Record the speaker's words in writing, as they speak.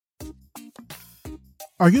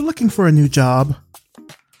Are you looking for a new job?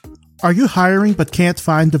 Are you hiring but can't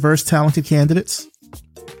find diverse, talented candidates?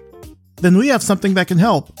 Then we have something that can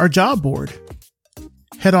help, our job board.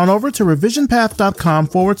 Head on over to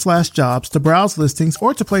revisionpath.com/jobs to browse listings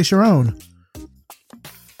or to place your own.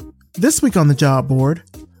 This week on the job board,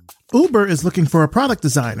 Uber is looking for a product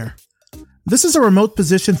designer. This is a remote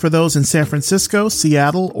position for those in San Francisco,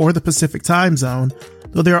 Seattle, or the Pacific time zone,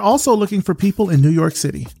 though they are also looking for people in New York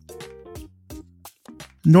City.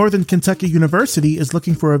 Northern Kentucky University is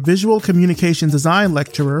looking for a visual communication design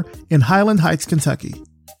lecturer in Highland Heights, Kentucky.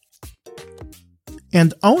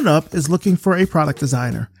 And OwnUp is looking for a product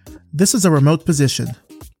designer. This is a remote position.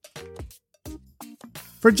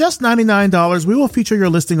 For just $99, we will feature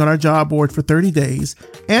your listing on our job board for 30 days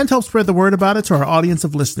and help spread the word about it to our audience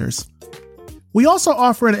of listeners. We also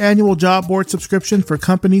offer an annual job board subscription for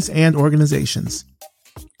companies and organizations.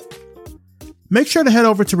 Make sure to head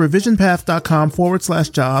over to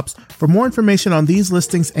revisionpath.com/jobs for more information on these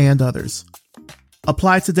listings and others.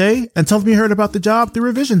 Apply today and tell them you heard about the job through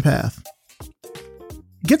Revision Path.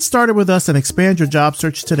 Get started with us and expand your job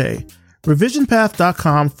search today.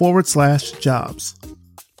 revisionpath.com/jobs.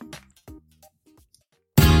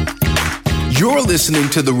 You're listening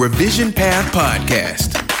to the Revision Path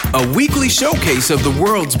Podcast, a weekly showcase of the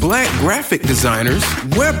world's Black graphic designers,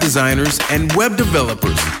 web designers, and web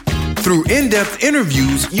developers. Through in-depth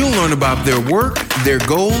interviews, you'll learn about their work, their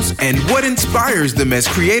goals, and what inspires them as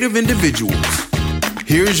creative individuals.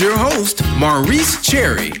 Here's your host, Maurice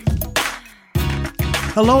Cherry.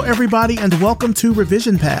 Hello, everybody, and welcome to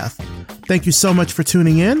Revision Path. Thank you so much for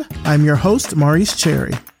tuning in. I'm your host, Maurice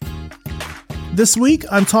Cherry. This week,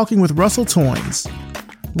 I'm talking with Russell Toynes.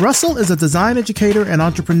 Russell is a design educator and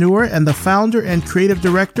entrepreneur and the founder and creative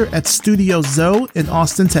director at Studio Zoe in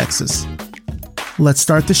Austin, Texas. Let's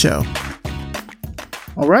start the show.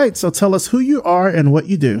 All right, so tell us who you are and what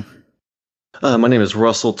you do. My name is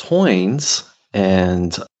Russell Toynes,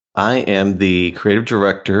 and I am the creative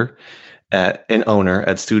director and owner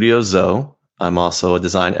at Studio Zoe. I'm also a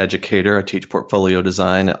design educator. I teach portfolio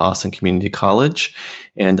design at Austin Community College,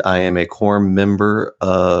 and I am a core member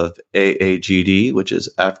of AAGD, which is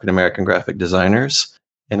African American Graphic Designers.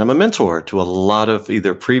 And I'm a mentor to a lot of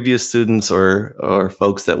either previous students or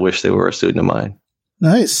folks that wish they were a student of mine.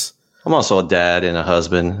 Nice. I'm also a dad and a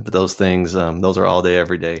husband, but those things, those are all day,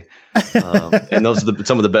 every day. And those are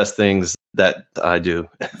some of the best things that I do.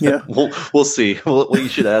 Yeah. We'll see. You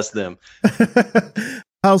should ask them.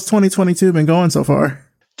 How's 2022 been going so far?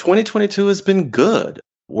 2022 has been good.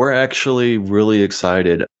 We're actually really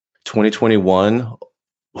excited. 2021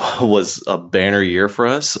 was a banner year for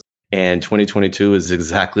us, and 2022 is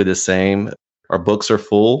exactly the same. Our books are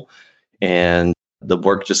full, and the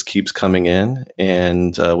work just keeps coming in,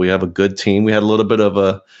 and we have a good team. We had a little bit of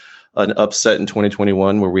an upset in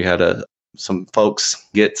 2021 where we had some folks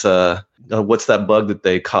get what's that bug that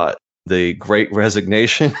they caught? The Great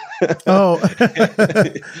Resignation. Oh,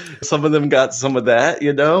 some of them got some of that,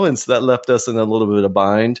 and so that left us in a little bit of a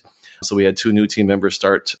bind. So we had 2 new team members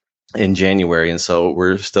start in January, and so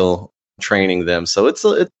we're still training them. So it's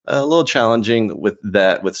a little challenging with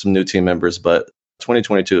some new team members, but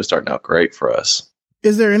 2022 is starting out great for us.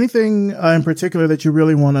 Is there anything in particular that you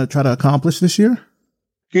really want to try to accomplish this year?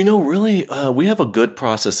 Really, we have a good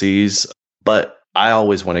processes, but I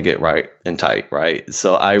always want to get right and tight, right?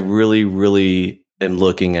 So I really, really am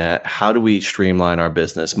looking at how do we streamline our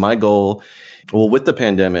business. My goal, with the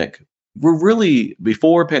pandemic,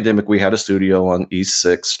 before pandemic, we had a studio on East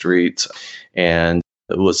 6th Street, and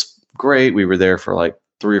it was great. We were there for like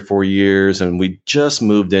 3 or 4 years, and we just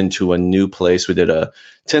moved into a new place. We did a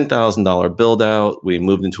 $10,000 build out. We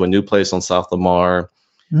moved into a new place on South Lamar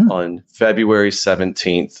on February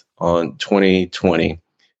 17th on 2020.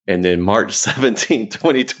 And then March 17th,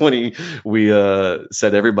 2020, we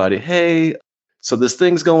said, everybody, hey, so this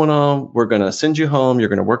thing's going on. We're going to send you home. You're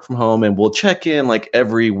going to work from home, and we'll check in like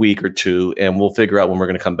every week or 2, and we'll figure out when we're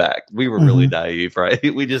going to come back. We were really naive,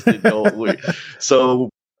 right? We just didn't know.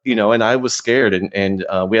 And I was scared, and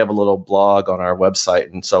we have a little blog on our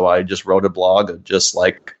website. And so I just wrote a blog of just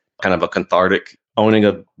like kind of a cathartic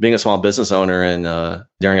being a small business owner and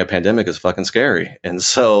during a pandemic is fucking scary. And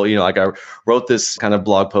so, I wrote this kind of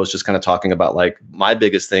blog post just kind of talking about like my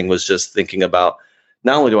biggest thing was just thinking about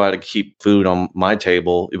not only do I have to keep food on my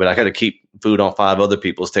table, but I got to keep food on 5 other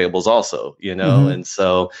people's tables also, And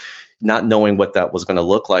so not knowing what that was going to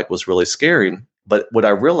look like was really scary. But what I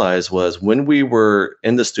realized was when we were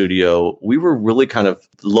in the studio, we were really kind of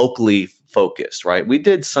locally focused, right? We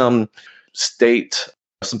did some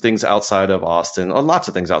things outside of Austin, lots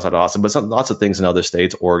of things outside of Austin, but lots of things in other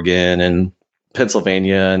states, Oregon and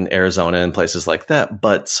Pennsylvania and Arizona and places like that.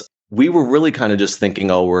 But we were really kind of just thinking,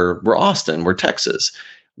 oh, we're Austin, we're Texas.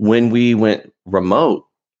 When we went remote,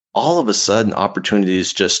 all of a sudden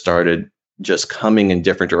opportunities just started just coming in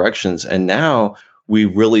different directions. And now we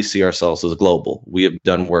really see ourselves as global. We have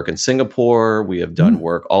done work in Singapore. We have done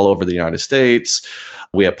work all over the United States.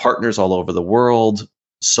 We have partners all over the world.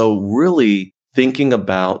 So really thinking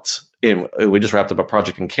about, and we just wrapped up a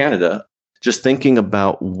project in Canada, just thinking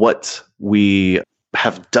about what we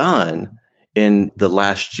have done in the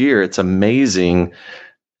last year. It's amazing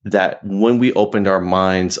that when we opened our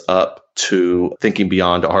minds up to thinking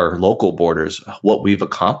beyond our local borders, what we've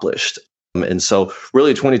accomplished. And so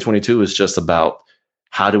really 2022 is just about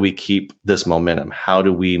how do we keep this momentum? How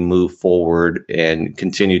do we move forward and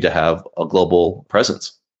continue to have a global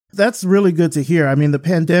presence? That's really good to hear. I mean, the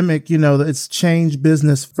pandemic, it's changed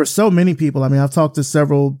business for so many people. I mean, I've talked to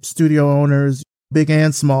several studio owners, big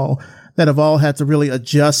and small, that have all had to really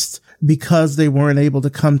adjust because they weren't able to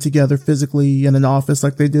come together physically in an office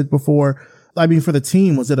like they did before. I mean, for the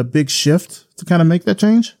team, was it a big shift to kind of make that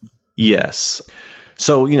change? Yes.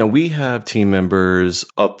 So, we have team members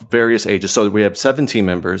of various ages. So we have 7 team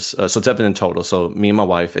members. So 7 in total. So me and my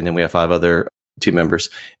wife, and then we have 5 other team members,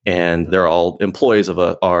 and they're all employees of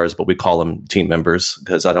ours, but we call them team members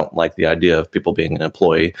because I don't like the idea of people being an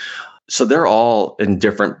employee. So they're all in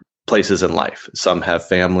different places in life. Some have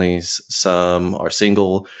families, some are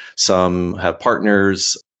single, some have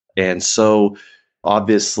partners. And so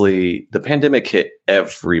obviously the pandemic hit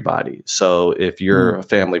everybody. So if you're a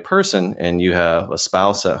family person and you have a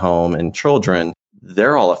spouse at home and children,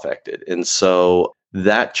 they're all affected. And so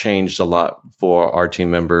that changed a lot for our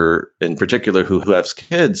team member in particular who has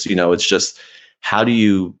kids. It's just, how do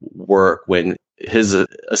you work when his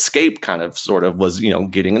escape kind of sort of was,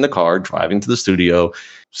 getting in the car, driving to the studio,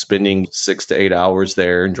 spending 6 to 8 hours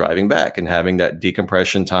there and driving back and having that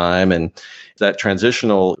decompression time and that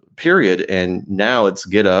transitional period. And now it's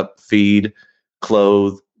get up, feed,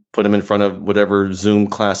 clothe, put them in front of whatever Zoom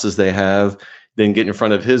classes they have, then get in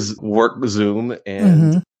front of his work Zoom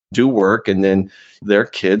and do work. And then their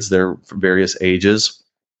kids, they're various ages.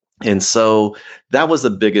 And so that was the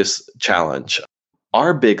biggest challenge.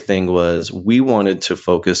 Our big thing was we wanted to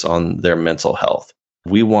focus on their mental health.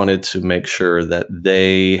 We wanted to make sure that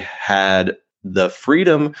they had the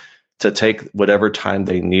freedom to take whatever time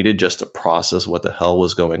they needed just to process what the hell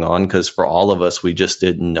was going on. Because for all of us, we just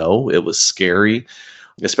didn't know. It was scary,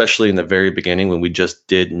 especially in the very beginning when we just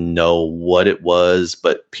didn't know what it was,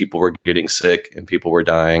 but people were getting sick and people were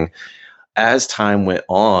dying. As time went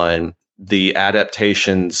on, the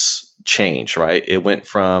adaptations changed, right? It went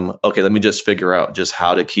from, okay, let me just figure out just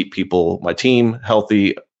how to keep my team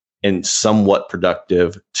healthy and somewhat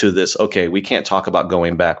productive, to this, okay, we can't talk about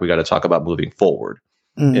going back. We got to talk about moving forward.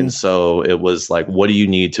 And so it was like, what do you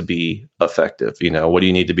need to be effective? What do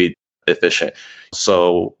you need to be efficient?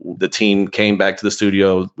 So the team came back to the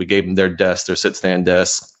studio. We gave them their desks, their sit-stand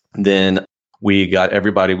desks. Then we got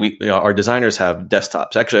everybody, our designers have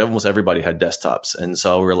desktops. Actually, almost everybody had desktops. And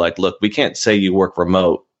so we're like, look, we can't say you work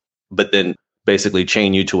remote, but then basically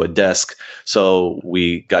chain you to a desk. So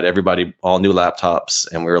we got everybody all new laptops,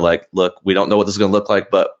 and we were like, look, we don't know what this is going to look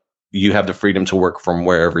like, but you have the freedom to work from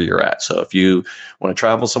wherever you're at. So if you want to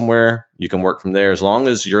travel somewhere, you can work from there as long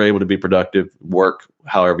as you're able to be productive, work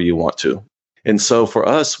however you want to. And so for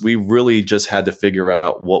us, we really just had to figure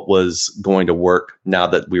out what was going to work now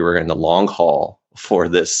that we were in the long haul for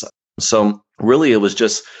this. So really, it was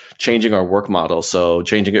just changing our work model. So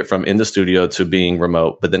changing it from in the studio to being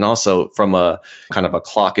remote, but then also from a kind of a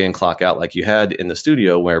clock in, clock out, like you had in the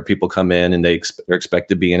studio where people come in and they're expect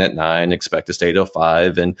to be in at 9, expect to stay till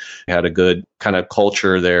 5, and had a good kind of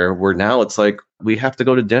culture there, where now it's like, we have to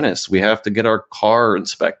go to dentists. We have to get our car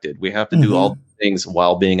inspected. We have to do all things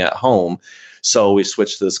while being at home. So we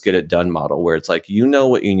switched to this get it done model where it's like,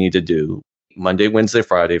 what you need to do Monday, Wednesday,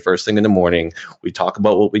 Friday, first thing in the morning. We talk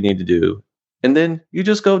about what we need to do. And then you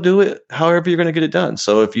just go do it however you're going to get it done.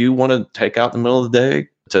 So if you want to take out in the middle of the day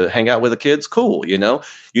to hang out with the kids, cool.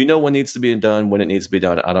 What needs to be done when it needs to be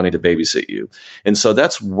done. I don't need to babysit you. And so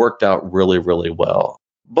that's worked out really, really well,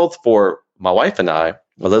 both for my wife and I,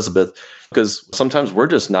 Elizabeth, because sometimes we're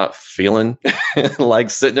just not feeling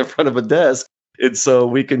like sitting in front of a desk. And so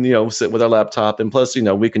we can, sit with our laptop. And plus,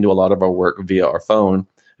 we can do a lot of our work via our phone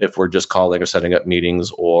if we're just calling or setting up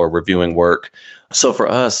meetings or reviewing work. So for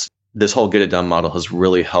us, this whole get it done model has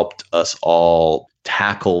really helped us all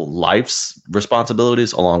tackle life's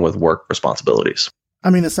responsibilities along with work responsibilities. I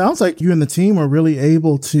mean, it sounds like you and the team are really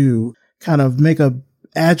able to kind of make a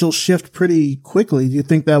agile shift pretty quickly. Do you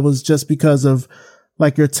think that was just because of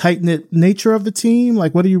like your tight-knit nature of the team?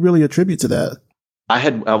 Like, what do you really attribute to that? I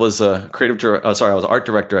was a I was art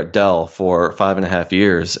director at Dell for 5.5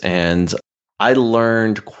 years, and I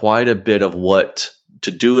learned quite a bit of what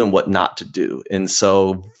to do and what not to do. And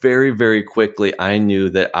so very, very quickly, I knew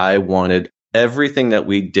that I wanted everything that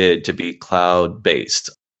we did to be cloud-based.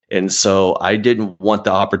 And so I didn't want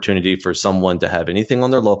the opportunity for someone to have anything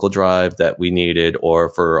on their local drive that we needed, or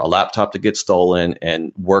for a laptop to get stolen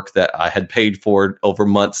and work that I had paid for over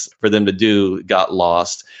months for them to do got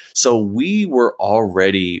lost. So we were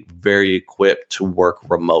already very equipped to work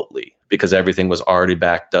remotely because everything was already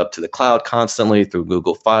backed up to the cloud constantly through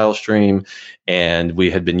Google File Stream. And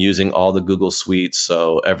we had been using all the Google suites.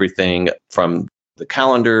 So everything from the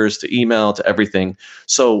calendars to email to everything.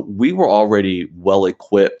 So we were already well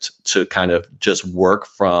equipped to kind of just work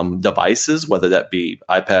from devices, whether that be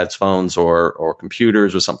iPads, phones, or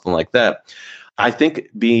computers or something like that. I think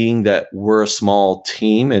being that we're a small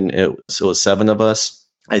team and it was 7 of us,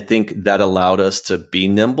 I think that allowed us to be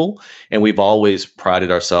nimble. And we've always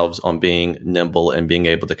prided ourselves on being nimble and being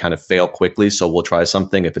able to kind of fail quickly. So we'll try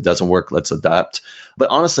something. If it doesn't work, let's adapt. But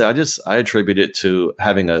honestly, I attribute it to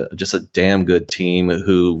having just a damn good team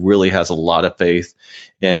who really has a lot of faith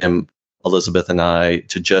in Elizabeth and I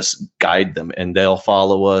to just guide them, and they'll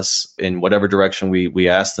follow us in whatever direction we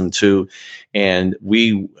ask them to. And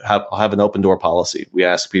we have an open door policy. We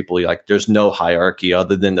ask people, like, there's no hierarchy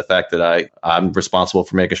other than the fact that I'm responsible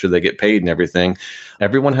for making sure they get paid and everything.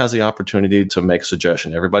 Everyone has the opportunity to make a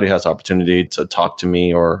suggestion. Everybody has the opportunity to talk to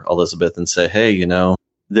me or Elizabeth and say, hey,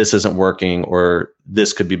 this isn't working, or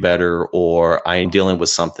this could be better, or I am dealing with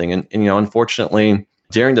something. And unfortunately,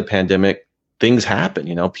 during the pandemic, things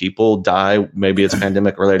happen, people die. Maybe it's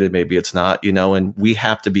pandemic related, maybe it's not, and we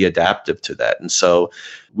have to be adaptive to that. And so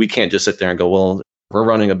we can't just sit there and go, well, we're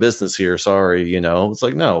running a business here. Sorry. It's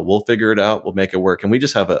like, no, we'll figure it out. We'll make it work. And we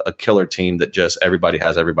just have a killer team that just everybody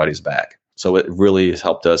has everybody's back. So it really has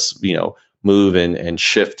helped us, move and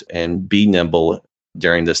shift and be nimble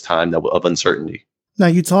during this time of uncertainty. Now,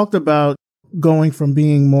 you talked about going from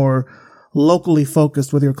being more locally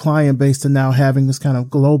focused with your client base to now having this kind of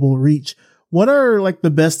global reach. What are like the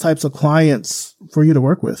best types of clients for you to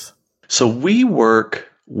work with? So we work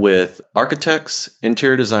with architects,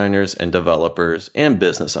 interior designers, and developers and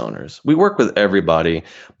business owners. We work with everybody,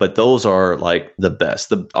 but those are like the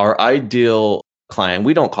best. Our ideal client,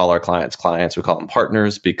 we don't call our clients, we call them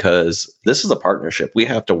partners, because this is a partnership. We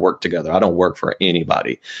have to work together. I don't work for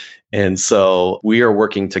anybody. And so we are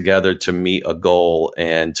working together to meet a goal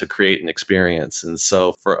and to create an experience. And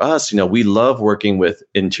so for us, we love working with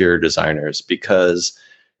interior designers because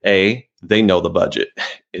they know the budget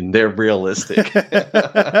and they're realistic.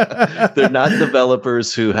 They're not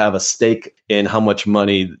developers who have a stake in how much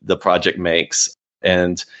money the project makes.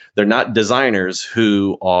 And they're not designers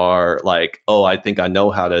who are like, oh, I think I know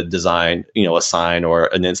how to design, a sign or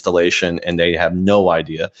an installation, and they have no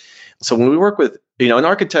idea. So when we work with, and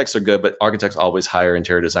architects are good, but architects always hire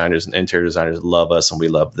interior designers, and interior designers love us and we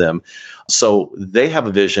love them. So they have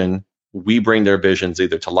a vision. We bring their visions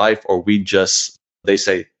either to life, or they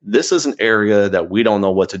say, this is an area that we don't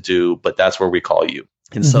know what to do, but that's where we call you.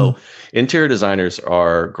 And so interior designers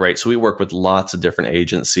are great. So we work with lots of different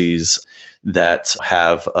agencies that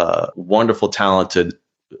have wonderful, talented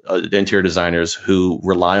interior designers who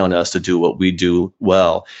rely on us to do what we do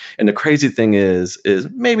well. And the crazy thing is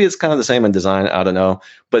maybe it's kind of the same in design. I don't know,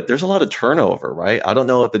 but there's a lot of turnover, right? I don't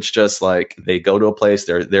know if it's just like they go to a place,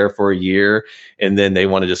 they're there for a year, and then they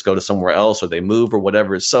want to just go to somewhere else, or they move or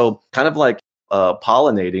whatever. So kind of like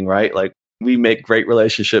pollinating, right? Like we make great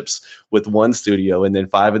relationships with one studio, and then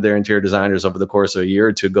 5 of their interior designers over the course of a year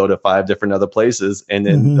or two go to 5 different other places. And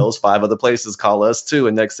then those 5 other places call us too.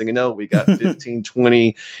 And next thing you know, we got 15,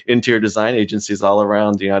 20 interior design agencies all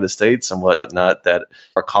around the United States and whatnot that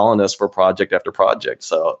are calling us for project after project.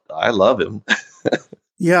 So I love him.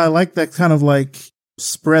 Yeah, I like that kind of like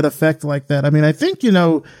spread effect like that. I mean, I think, you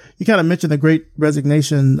kind of mentioned the Great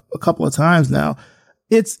Resignation a couple of times now.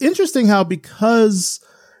 It's interesting how, because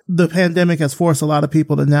the pandemic has forced a lot of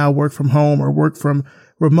people to now work from home or work from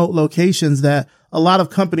remote locations, that a lot of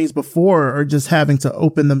companies before are just having to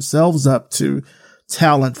open themselves up to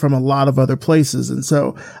talent from a lot of other places. And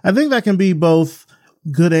so I think that can be both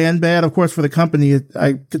good and bad. Of course, for the company,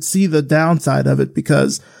 I could see the downside of it,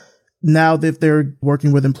 because now if they're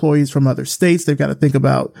working with employees from other states, they've got to think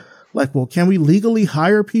about, like, well, can we legally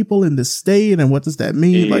hire people in this state? And what does that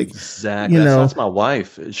mean? Exactly. That's my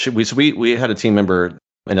wife. We had a team member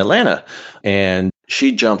in Atlanta. And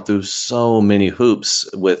she jumped through so many hoops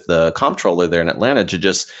with the comptroller there in Atlanta to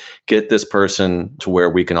just get this person to where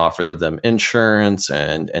we can offer them insurance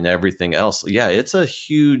and everything else. Yeah, it's a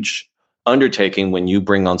huge undertaking when you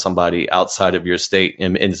bring on somebody outside of your state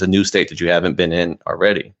and it's a new state that you haven't been in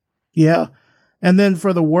already. Yeah. And then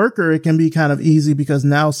for the worker, it can be kind of easy because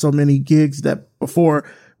now so many gigs that before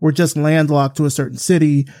were just landlocked to a certain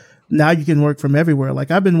city, now you can work from everywhere.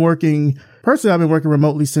 Like I've been working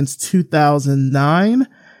remotely since 2009.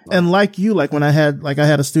 And like you, like when I had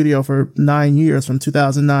a studio for 9 years from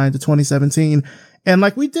 2009 to 2017. And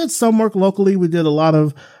like we did some work locally. We did a lot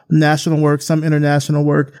of national work, some international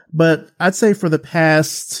work. But I'd say for the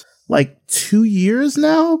past like 2 years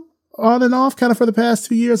now, on and off kind of for the past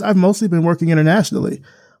 2 years, I've mostly been working internationally.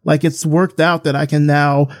 Like it's worked out that I can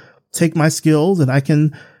now take my skills and I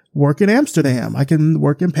can work in Amsterdam. I can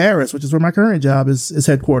work in Paris, which is where my current job is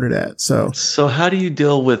headquartered at. So how do you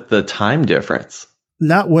deal with the time difference?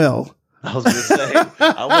 Not well. I was going to say,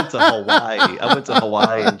 I went to Hawaii. I went to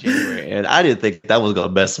Hawaii in January, and I didn't think that was going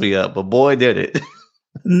to mess me up, but boy, did it.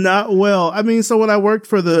 Not well. I mean, so when I worked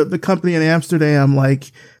for the company in Amsterdam,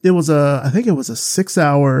 like I think it was a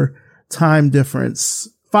 6-hour time difference,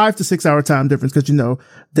 5 to 6 hour time difference. Cause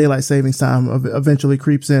daylight savings time eventually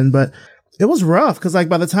creeps in, but it was rough. Cause like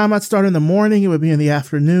by the time I'd start in the morning, it would be in the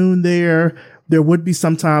afternoon there. There would be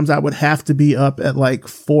sometimes I would have to be up at like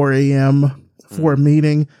 4 a.m. for a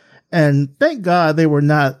meeting. And thank God they were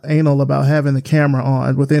not anal about having the camera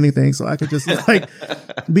on with anything. So I could just like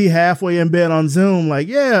be halfway in bed on Zoom, like,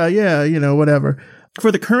 yeah, whatever.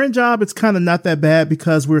 For the current job, it's kind of not that bad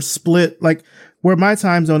because we're split, like where my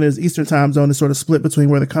time zone is, Eastern time zone is sort of split between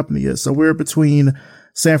where the company is. So we're between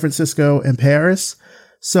San Francisco and Paris.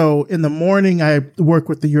 So in the morning, I work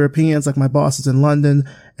with the Europeans, like my boss is in London.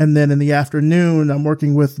 And then in the afternoon, I'm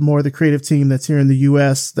working with more of the creative team that's here in the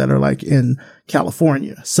US that are like in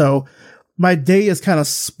California. So my day is kind of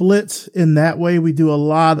split in that way. We do a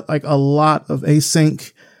lot of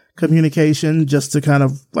async communication just to kind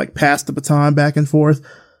of like pass the baton back and forth.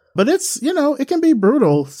 But it's, it can be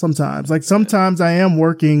brutal sometimes. Like sometimes I am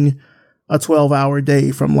working a 12-hour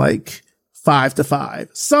day from like 5 to 5.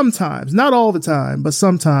 Sometimes, not all the time, but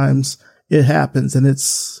sometimes it happens and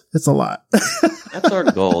it's a lot. That's our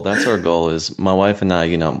goal. That's our goal is my wife and I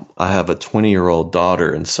have a 20-year-old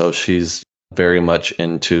daughter. And so she's very much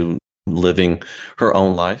into living her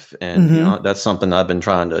own life. And that's something I've been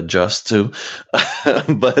trying to adjust to.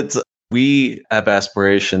 But we have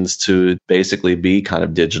aspirations to basically be kind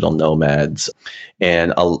of digital nomads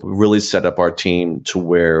and really set up our team to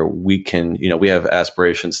where we can, we have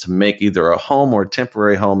aspirations to make either a home or a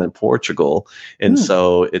temporary home in Portugal. And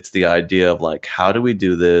so it's the idea of like, how do we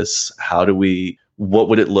do this? What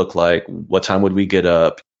would it look like? What time would we get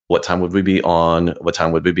up? What time would we be on? What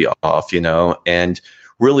time would we be off? And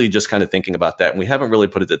really just kind of thinking about that. And we haven't really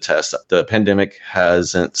put it to test. The pandemic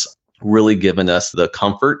hasn't really given us the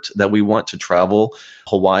comfort that we want to travel.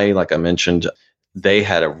 Hawaii, like I mentioned, they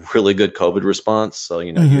had a really good COVID response. So,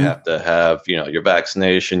 you have to have, your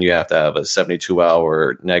vaccination, you have to have a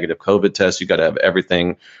 72-hour negative COVID test. You got to have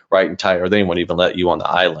everything right and tight, or they won't even let you on the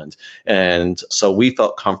island. And so we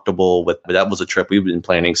felt comfortable with that. Was a trip we've been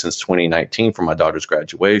planning since 2019 for my daughter's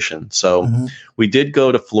graduation. So we did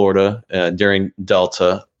go to Florida during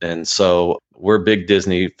Delta. And so we're big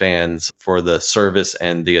Disney fans for the service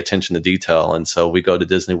and the attention to detail. And so we go to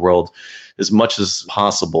Disney World as much as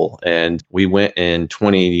possible. And we went in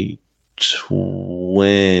 2020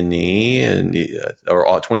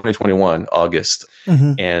 or 2021, August.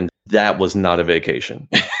 And that was not a vacation.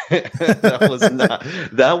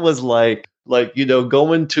 That was like,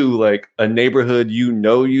 going to like a neighborhood,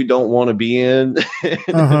 you don't want to be in.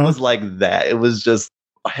 It was like that. It was just,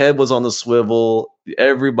 head was on the swivel.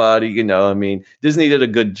 Everybody, Disney did a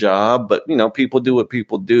good job, but, people do what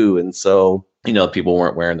people do. And so, people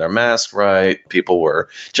weren't wearing their mask right. People were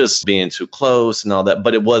just being too close and all that.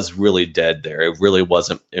 But it was really dead there. It really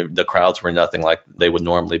wasn't. The crowds were nothing like they would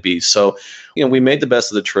normally be. So, we made the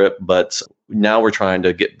best of the trip, but now we're trying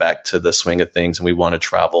to get back to the swing of things. And we want to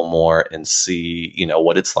travel more and see,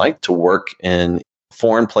 what it's like to work in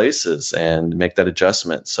foreign places and make that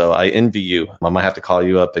adjustment. So I envy you. I might have to call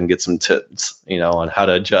you up and get some tips, on how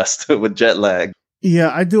to adjust with jet lag.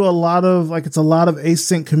 Yeah, I do a lot of it's a lot of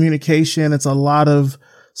async communication. It's a lot of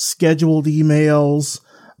scheduled emails.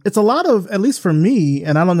 It's a lot of, at least for me,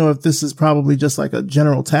 and I don't know if this is probably just like a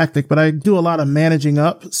general tactic, but I do a lot of managing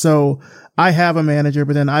up. So I have a manager,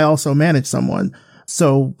 but then I also manage someone.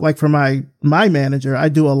 So like for my manager, I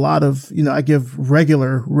do a lot of, I give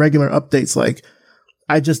regular updates. Like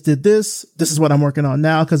I just did this. This is what I'm working on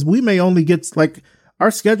now. Cause we may only get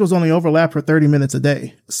our schedules only overlap for 30 minutes a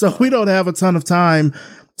day. So we don't have a ton of time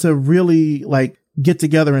to really like get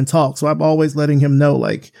together and talk. So I'm always letting him know,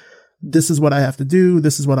 like, this is what I have to do.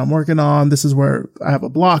 This is what I'm working on. This is where I have a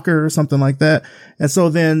blocker or something like that. And so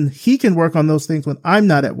then he can work on those things when I'm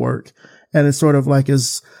not at work. And it's sort of like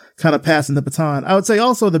is kind of passing the baton. I would say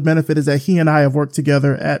also the benefit is that he and I have worked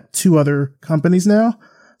together at 2 other companies now.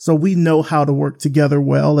 So we know how to work together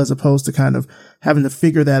well, as opposed to kind of having to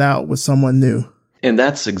figure that out with someone new. And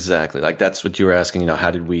that's exactly like, that's what you were asking, how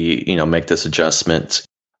did we, make this adjustment?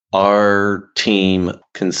 Our team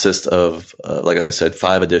consists of, like I said,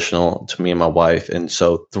 5 additional to me and my wife. And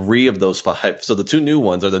so 3 of those 5, so the 2 new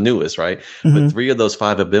ones are the newest, right? Mm-hmm. But 3 of those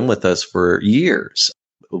 5 have been with us for years.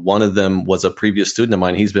 One of them was a previous student of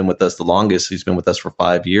mine. He's been with us the longest. He's been with us for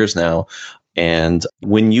 5 years now. And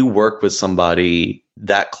when you work with somebody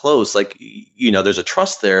that close, like, there's a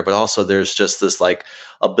trust there, but also there's just this like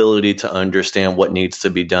ability to understand what needs to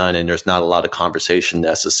be done. And there's not a lot of conversation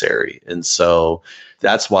necessary. And so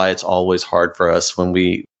that's why it's always hard for us when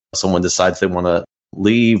someone decides they want to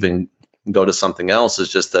leave and go to something else. Is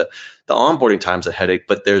just the onboarding time's a headache,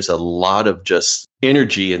 but there's a lot of just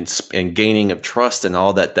energy and gaining of trust and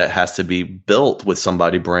all that has to be built with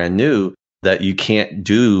somebody brand new that you can't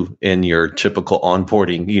do in your typical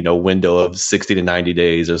onboarding, window of 60 to 90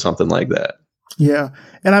 days or something like that. Yeah.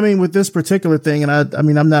 And I mean, with this particular thing, and I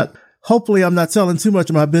mean, I'm not telling too much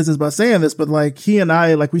of my business by saying this, but like he and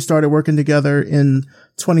I, like we started working together in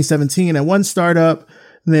 2017 at one startup,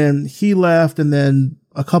 then he left. And then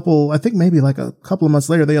maybe like a couple of months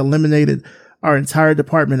later, they eliminated our entire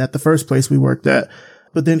department at the first place we worked at.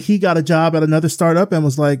 But then he got a job at another startup and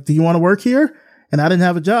was like, do you want to work here? And I didn't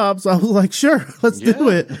have a job. So I was like, sure, let's do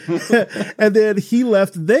it. And then he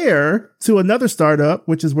left there to another startup,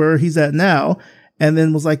 which is where he's at now. And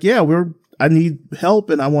then was like, yeah, I need help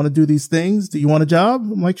and I want to do these things. Do you want a job?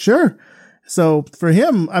 I'm like, sure. So for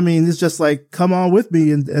him, I mean, it's just like, come on with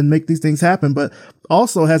me and make these things happen, but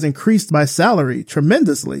also has increased my salary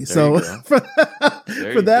tremendously. So for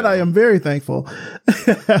that, I am very thankful.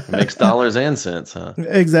 Makes dollars and cents, huh?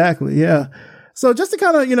 Exactly. Yeah. So just to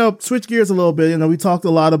kind of, switch gears a little bit, we talked a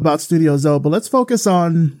lot about Studio Zoe, but let's focus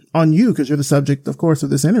on you because you're the subject, of course, of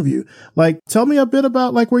this interview. Like, tell me a bit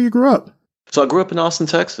about like where you grew up. So I grew up in Austin,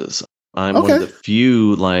 Texas. I'm one of the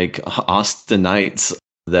few like Austinites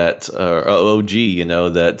that are OG,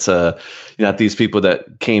 not these people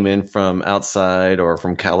that came in from outside or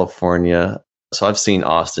from California. So I've seen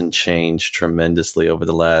Austin change tremendously over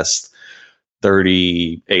the last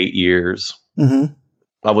 38 years. Mm-hmm.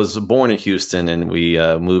 I was born in Houston and we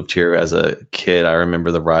moved here as a kid. I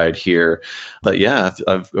remember the ride here. But yeah,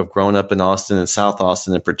 I've grown up in Austin and South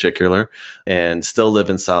Austin in particular and still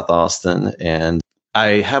live in South Austin. And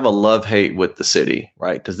I have a love-hate with the city,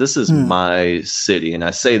 right? Because this is my city. And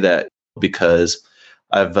I say that because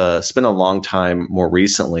I've spent a long time more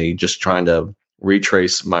recently just trying to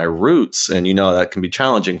retrace my roots. And that can be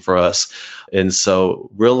challenging for us. And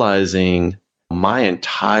so realizing my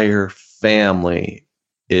entire family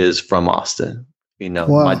is from Austin.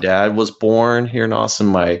 Wow. My dad was born here in Austin.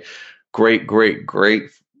 My great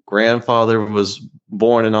grandfather was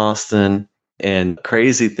born in Austin. And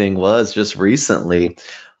crazy thing was just recently,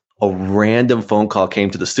 a random phone call came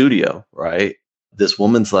to the studio, right? This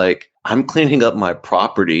woman's like, I'm cleaning up my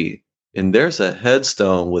property and there's a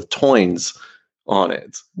headstone with Toynes on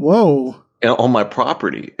it. Whoa. On my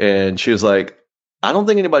property. And she was like, I don't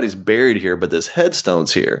think anybody's buried here, but this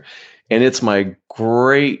headstone's here. And it's my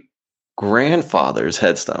great grandfather's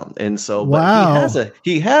headstone. And so, wow. But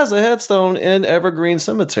he has a headstone in Evergreen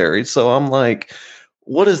Cemetery. So I'm like,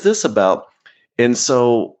 what is this about? And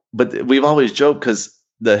so, but we've always joked because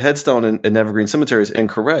the headstone in Evergreen Cemetery is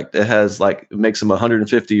incorrect. It makes him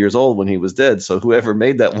 150 years old when he was dead. So whoever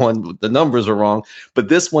made that one, the numbers are wrong. But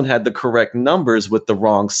this one had the correct numbers with the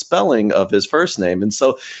wrong spelling of his first name. And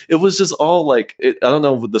so it was just all like, I don't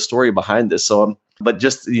know the story behind this. So but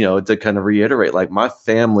just, to kind of reiterate, like my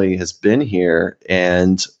family has been here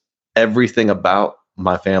and everything about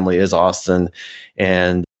my family is Austin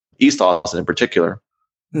and East Austin in particular.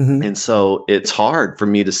 Mm-hmm. And so it's hard for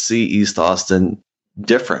me to see East Austin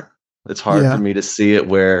different. It's hard for me to see it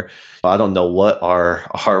where I don't know what our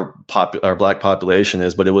Black population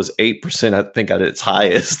is, but it was 8%, I think, at its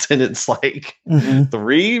highest. And it's like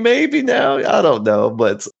 3 maybe now. I don't know,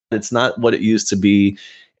 but it's not what it used to be.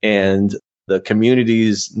 And the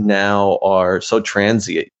communities now are so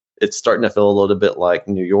transient. It's starting to feel a little bit like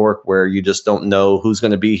New York, where you just don't know who's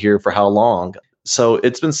going to be here for how long. So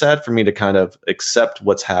it's been sad for me to kind of accept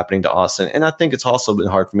what's happening to Austin. And I think it's also been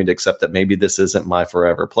hard for me to accept that maybe this isn't my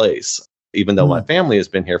forever place. Even though my family has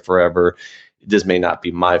been here forever, this may not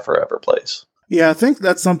be my forever place. Yeah, I think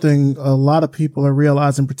that's something a lot of people are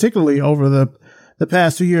realizing, particularly over the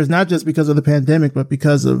past 2 years, not just because of the pandemic, but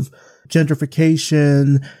because of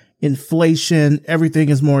gentrification, inflation, everything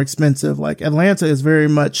is more expensive. Like Atlanta is very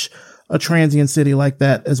much a transient city like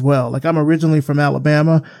that as well. Like I'm originally from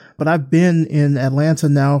Alabama, but I've been in Atlanta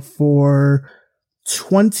now for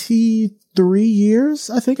 23 years.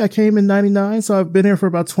 I think I came in 99. So I've been here for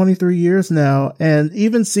about 23 years now. And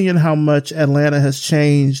even seeing how much Atlanta has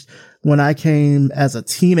changed when I came as a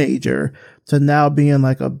teenager to now being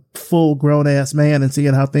like a full grown ass man and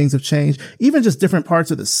seeing how things have changed, even just different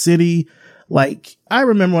parts of the city. Like I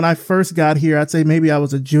remember when I first got here, I'd say maybe I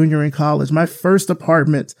was a junior in college. My first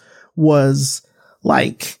apartment was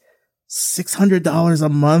like $600 a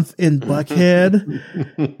month in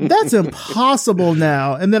Buckhead. That's impossible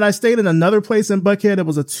now. And then I stayed in another place in Buckhead. It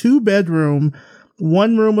was a 2-bedroom.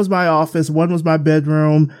 One room was my office. One was my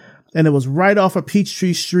bedroom. And it was right off of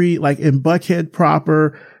Peachtree Street, like in Buckhead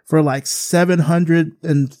proper, for like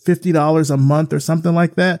 $750 a month or something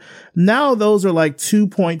like that. Now those are like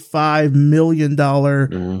 $2.5 million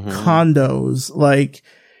condos. Like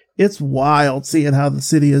it's wild seeing how the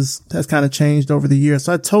city has kind of changed over the years.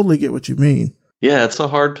 So I totally get what you mean. Yeah, it's a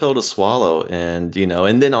hard pill to swallow. And,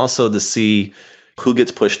 and then also to see who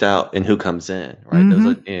gets pushed out and who comes in, right?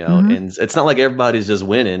 And it's not like everybody's just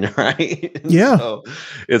winning, right? Yeah. So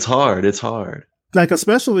it's hard. It's hard. Like,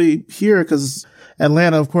 especially here, because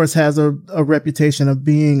Atlanta, of course, has a reputation of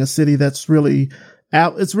being a city that's really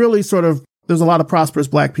out. It's really sort of, there's a lot of prosperous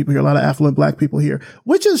Black people here, a lot of affluent Black people here,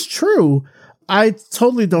 which is true. I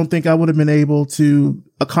totally don't think I would have been able to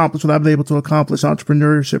accomplish what I've been able to accomplish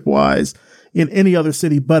entrepreneurship wise in any other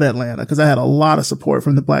city but Atlanta, because I had a lot of support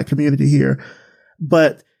from the Black community here.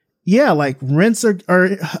 But yeah, like rents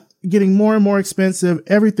are getting more and more expensive.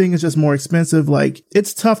 Everything is just more expensive. Like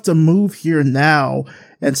it's tough to move here now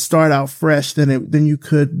and start out fresh than you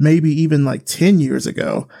could maybe even like 10 years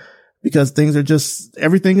ago, because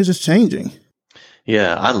everything is just changing.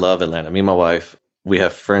 Yeah, I love Atlanta. Me and my wife, we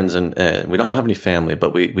have friends and we don't have any family,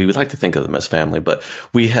 but we would like to think of them as family. But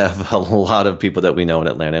we have a lot of people that we know in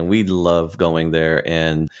Atlanta, and we love going there.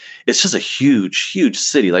 And it's just a huge, huge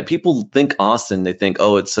city. Like people think Austin, they think,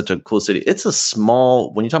 oh, it's such a cool city. It's a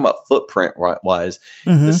small, when you talk about footprint wise,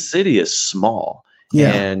 the city is small.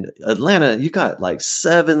 Yeah. And Atlanta, you got like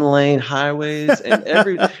 7-lane highways and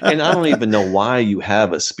and I don't even know why you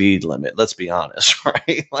have a speed limit. Let's be honest,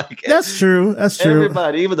 right? Like that's true. That's true.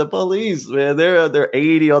 Everybody, even the police, man, they're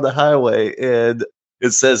 80 on the highway and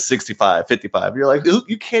it says 65, 55. You're like,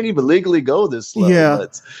 you can't even legally go this slow. Yeah.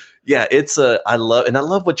 I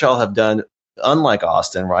love what y'all have done. Unlike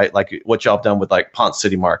Austin, right? Like what y'all have done with like Ponce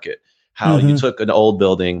City Market, how you took an old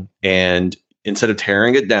building and instead of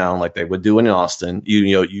tearing it down like they would do in Austin,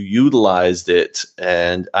 you utilized it.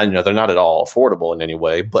 And I know they're not at all affordable in any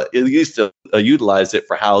way, but at least utilized it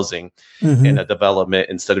for housing and a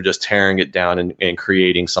development instead of just tearing it down and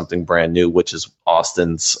creating something brand new, which is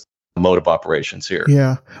Austin's mode of operations here.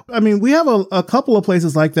 Yeah. I mean, we have a couple of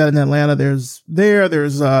places like that in Atlanta. There's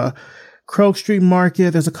Crow Street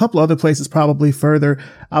Market. There's a couple other places probably further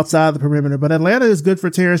outside the perimeter, but Atlanta is good for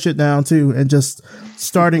tearing shit down too and just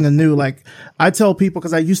starting anew. Like I tell people,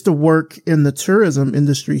 because I used to work in the tourism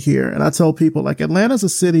industry here, and I tell people like Atlanta's a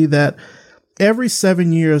city that every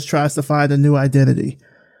 7 years tries to find a new identity.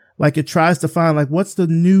 Like it tries to find like what's the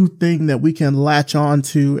new thing that we can latch on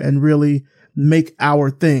to and really make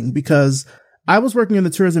our thing. Because I was working in the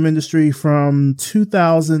tourism industry from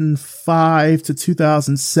 2005 to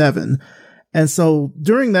 2007. And so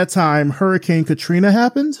during that time, Hurricane Katrina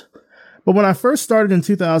happened. But when I first started in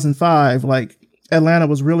 2005, like Atlanta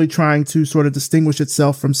was really trying to sort of distinguish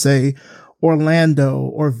itself from, say, Orlando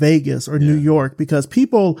or Vegas or New York, because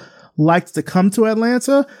people liked to come to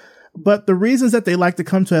Atlanta. But the reasons that they liked to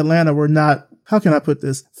come to Atlanta were not, how can I put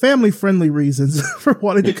this, family friendly reasons for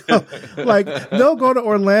wanting to come. Like they'll go to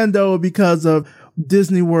Orlando because of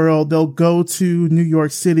Disney World. They'll go to New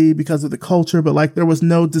York City because of the culture, but like there was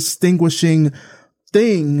no distinguishing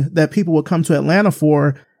thing that people would come to Atlanta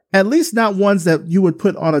for, at least not ones that you would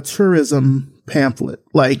put on a tourism pamphlet.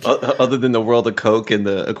 Like other than the World of Coke and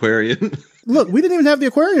the aquarium. Look, we didn't even have the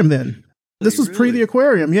aquarium then. This was pre the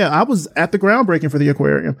aquarium. Yeah, I was at the groundbreaking for the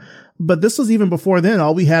aquarium, but this was even before then.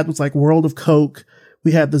 All we had was like World of Coke.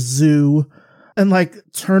 We had the zoo. And like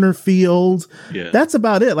Turner Field, that's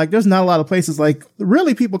about it. Like there's not a lot of places. Like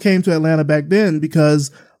really people came to Atlanta back then because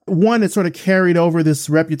one, it sort of carried over this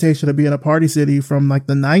reputation of being a party city from like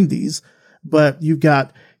the 90s. But you've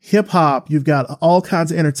got hip hop, you've got all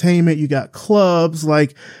kinds of entertainment, you got clubs.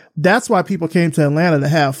 Like that's why people came to Atlanta to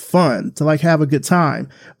have fun, to like have a good time.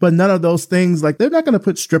 But none of those things, like they're not going to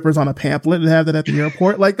put strippers on a pamphlet and have that at the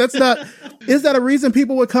airport. Like that's not, is that a reason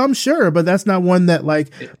people would come? Sure. But that's not one that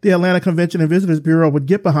like the Atlanta Convention and Visitors Bureau would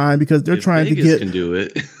get behind, because they're trying Vegas to get, can do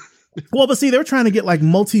it. well, but see, they're trying to get like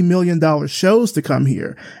multi-million-dollar shows to come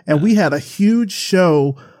here. And we had a huge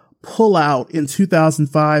show pull out in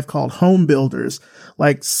 2005 called Home Builders.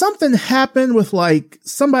 Like something happened with like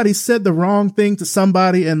somebody said the wrong thing to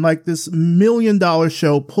somebody, and like this $1 million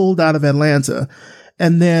show pulled out of Atlanta.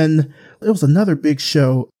 And then there was another big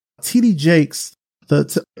show, TD Jakes,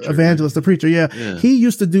 the evangelist, the preacher. Yeah. He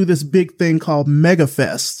used to do this big thing called Mega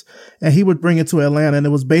Fest, and he would bring it to Atlanta. And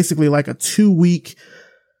it was basically like a 2-week,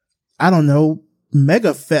 I don't know,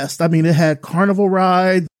 Mega Fest. I mean, it had carnival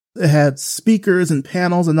rides. It had speakers and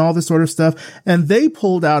panels and all this sort of stuff. And they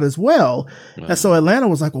pulled out as well. Wow. And so Atlanta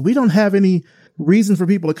was like, well, we don't have any reason for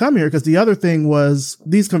people to come here. Because the other thing was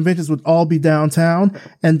these conventions would all be downtown.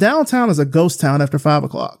 And downtown is a ghost town after 5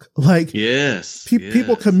 o'clock. Like, yes,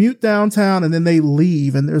 people commute downtown and then they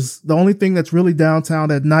leave. And there's the only thing that's really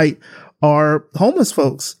downtown at night are homeless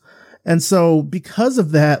folks. And so because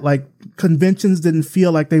of that, like conventions didn't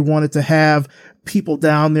feel like they wanted to have people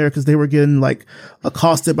down there, because they were getting like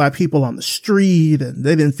accosted by people on the street and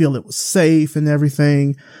they didn't feel it was safe and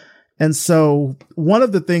everything. And so one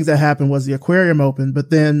of the things that happened was the aquarium opened, but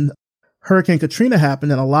then Hurricane Katrina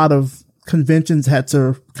happened and a lot of conventions had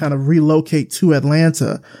to kind of relocate to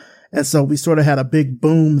Atlanta. And so we sort of had a big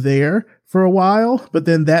boom there for a while, but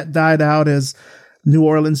then that died out as New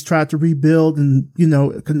Orleans tried to rebuild and, you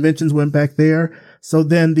know, conventions went back there. So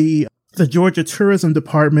then the Georgia Tourism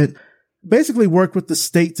Department basically worked with the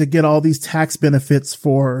state to get all these tax benefits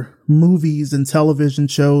for movies and television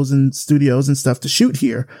shows and studios and stuff to shoot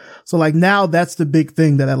here. So like now that's the big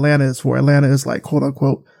thing that Atlanta is for. Atlanta is like quote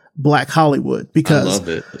unquote Black Hollywood, because I love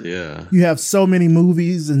it. Yeah. You have so many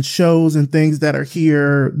movies and shows and things that are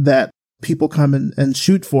here that people come and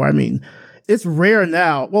shoot for. I mean, it's rare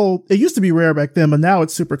now. Well, it used to be rare back then, but now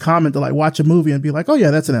it's super common to like watch a movie and be like, oh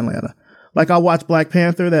yeah, that's in Atlanta. Like I'll watch Black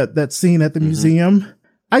Panther, that scene at the museum.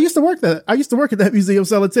 I used to work at that museum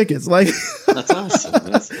selling tickets. Like that's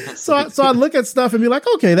awesome. So I look at stuff and be like,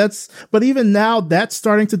 okay, but even now that's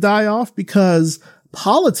starting to die off, because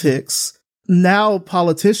politicians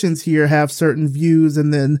here have certain views,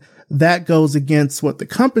 and then that goes against what the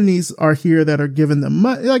companies are here that are giving them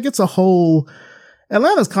money. Like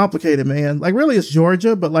Atlanta's complicated, man. Like really it's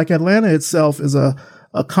Georgia, but like Atlanta itself is a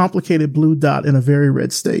complicated blue dot in a very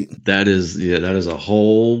red state. That is a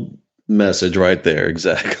whole message right there.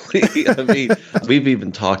 Exactly. I mean, we've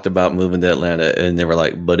even talked about moving to Atlanta and they were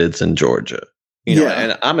like, but it's in Georgia, you know,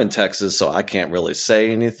 and I'm in Texas, so I can't really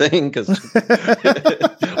say anything because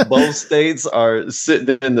both states are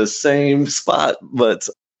sitting in the same spot. But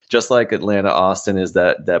just like Atlanta, Austin is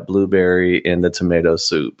that blueberry in the tomato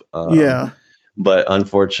soup. But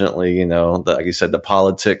unfortunately, you know, like you said, the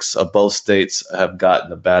politics of both states have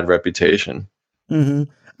gotten a bad reputation.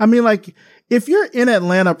 Mm-hmm. I mean, like, if you're in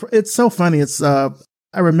Atlanta, it's so funny. It's, I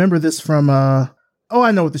remember this from, I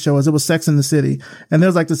know what the show is. It was Sex and the City. And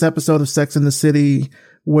there's like this episode of Sex and the City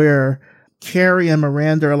where Carrie and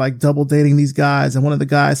Miranda are like double dating these guys. And one of the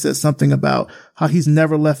guys says something about how he's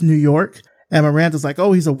never left New York. And Miranda's like,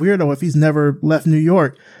 oh, he's a weirdo if he's never left New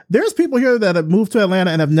York. There's people here that have moved to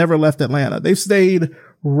Atlanta and have never left Atlanta. They've stayed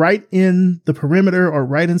right in the perimeter or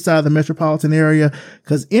right inside the metropolitan area,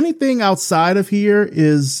 because anything outside of here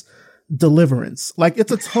is deliverance. Like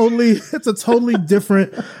it's a totally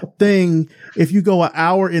different thing. If you go an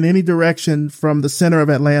hour in any direction from the center of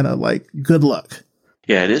Atlanta, like good luck.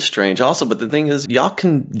 Yeah, it is strange also. But the thing is, y'all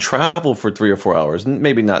can travel for 3 or 4 hours,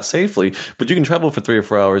 maybe not safely, but you can travel for 3 or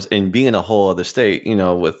 4 hours and be in a whole other state. You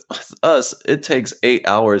know, with us, it takes 8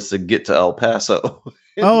 hours to get to El Paso.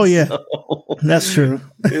 Oh, yeah, that's true.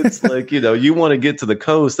 It's like, you know, you want to get to the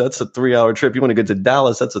coast, that's a 3-hour trip. You want to get to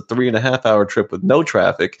Dallas, that's a 3.5-hour trip with no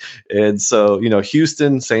traffic. And so, you know,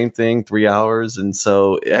 Houston, same thing, 3 hours. And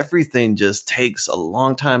so everything just takes a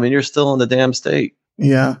long time and you're still in the damn state.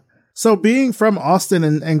 Yeah. So being from Austin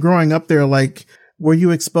and growing up there, like, were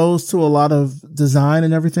you exposed to a lot of design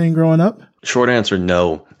and everything growing up? Short answer,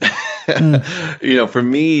 no. You know, for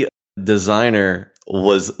me, designer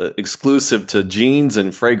was exclusive to jeans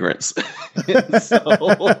and fragrance. So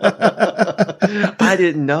I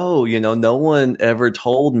didn't know, you know, no one ever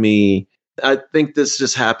told me. I think this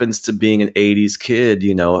just happens to being an 80s kid,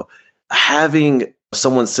 you know, having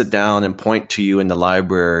someone sit down and point to you in the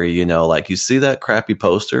library, you know, like, you see that crappy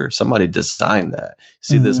poster? Somebody designed that.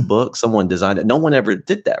 See this book? Someone designed it. No one ever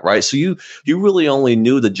did that, right? So you really only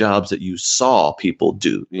knew the jobs that you saw people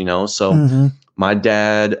do, you know? So My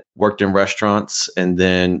dad worked in restaurants and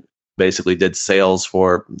then basically did sales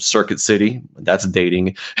for Circuit City. That's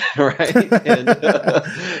dating, right? And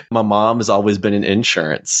my mom has always been in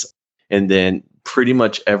insurance. And then pretty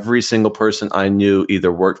much every single person I knew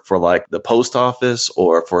either worked for like the post office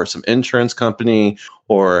or for some insurance company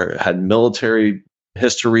or had military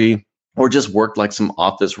history or just worked like some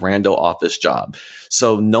rando office job.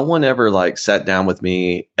 So no one ever like sat down with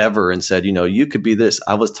me ever and said, you could be this.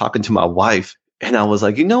 I was talking to my wife and I was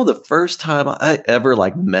like, the first time I ever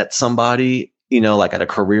like met somebody, like at a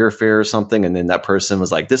career fair or something, and then that person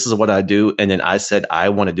was like, this is what I do. And then I said, I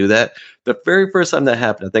want to do that. The very first time that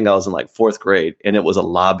happened, I think I was in like fourth grade, and it was a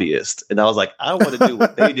lobbyist. And I was like, I want to do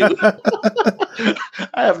what they do.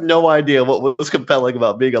 I have no idea what was compelling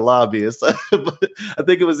about being a lobbyist. But I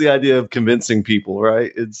think it was the idea of convincing people,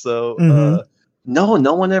 right? And so,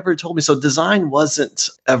 no one ever told me. So design wasn't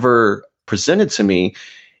ever presented to me.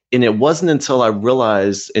 And it wasn't until I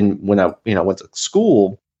realized when I went to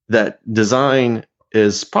school that design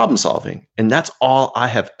is problem solving. And that's all I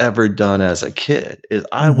have ever done as a kid. Is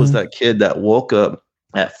I was that kid that woke up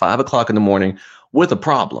at 5 o'clock in the morning with a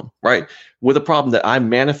problem, right? With a problem that I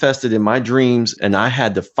manifested in my dreams, and I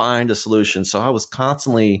had to find a solution. So I was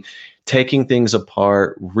constantly taking things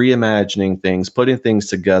apart, reimagining things, putting things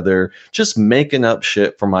together, just making up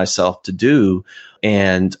shit for myself to do.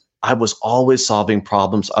 And I was always solving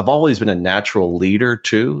problems. I've always been a natural leader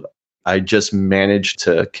too. I just managed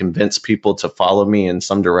to convince people to follow me in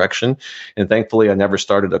some direction. And thankfully, I never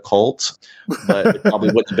started a cult, but it probably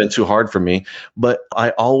wouldn't have been too hard for me. But I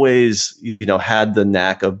always, had the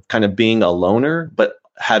knack of kind of being a loner, but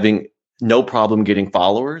having no problem getting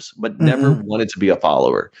followers, but never wanted to be a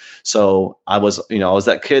follower. So I was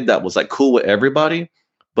that kid that was like cool with everybody,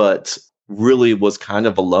 but really was kind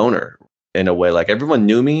of a loner in a way. Like everyone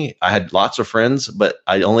knew me. I had lots of friends, but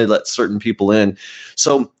I only let certain people in.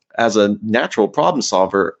 So as a natural problem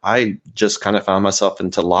solver, I just kind of found myself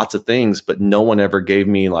into lots of things, but no one ever gave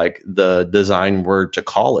me like the design word to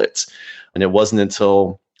call it. And it wasn't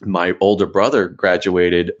until my older brother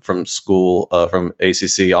graduated from school, from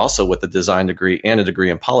ACC, also with a design degree and a degree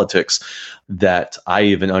in politics, that I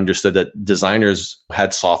even understood that designers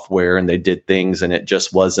had software and they did things, and it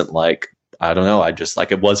just wasn't like, I don't know, I just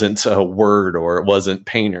like, it wasn't a Word or it wasn't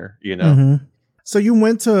Painter, So you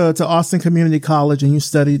went to Austin Community College and you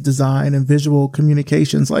studied design and visual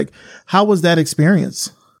communications. Like, how was that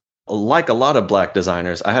experience? Like a lot of Black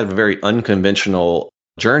designers, I had a very unconventional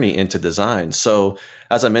journey into design. So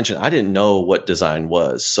as I mentioned, I didn't know what design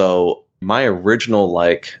was. So my original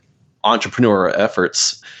entrepreneurial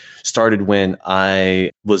efforts started when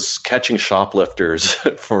I was catching shoplifters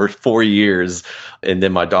for 4 years. And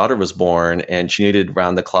then my daughter was born and she needed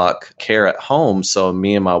round the clock care at home. So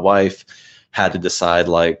me and my wife had to decide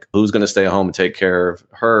who's going to stay at home and take care of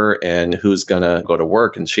her and who's going to go to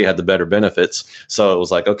work. And she had the better benefits. So it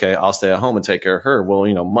was like, okay, I'll stay at home and take care of her. Well,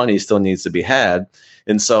 money still needs to be had.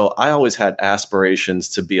 And so I always had aspirations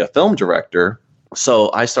to be a film director.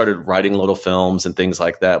 So I started writing little films and things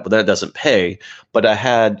like that, but that doesn't pay. But I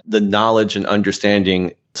had the knowledge and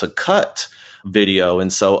understanding to cut video.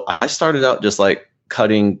 And so I started out just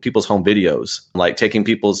cutting people's home videos, taking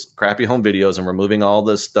people's crappy home videos and removing all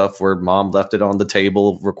the stuff where mom left it on the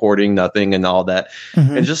table, recording nothing and all that,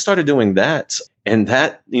 and just started doing that. And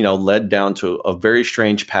that, led down to a very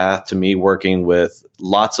strange path to me working with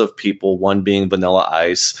lots of people, one being Vanilla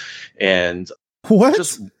Ice. And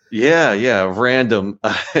what? Random.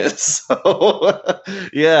 So,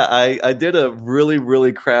 I did a really,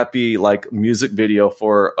 really crappy music video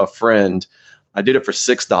for a friend. I did it for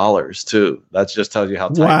 $6 too. That just tells you how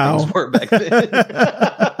tight things were back then.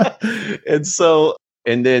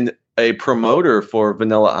 And then a promoter for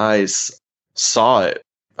Vanilla Ice saw it.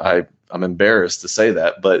 I'm embarrassed to say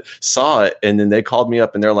that, but saw it. And then they called me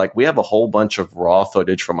up and they're like, we have a whole bunch of raw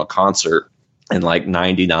footage from a concert in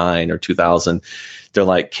 99 or 2000. They're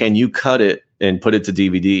like, can you cut it and put it to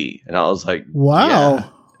DVD? And I was like, wow. Yeah.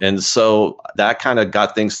 And so that kind of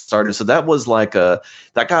got things started. So that was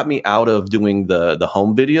that got me out of doing the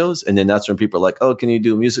home videos. And then that's when people are like, oh, can you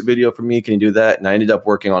do a music video for me? Can you do that? And I ended up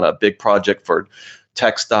working on a big project for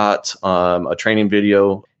TxDOT, a training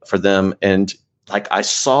video for them. And I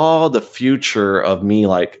saw the future of me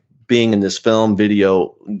being in this film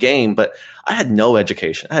video game, but I had no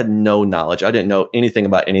education. I had no knowledge. I didn't know anything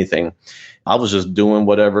about anything. I was just doing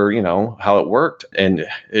whatever, how it worked, and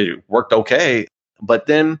it worked okay. But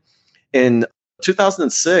then in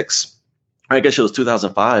 2006, I guess it was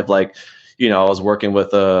 2005, I was working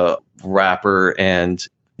with a rapper and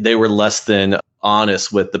they were less than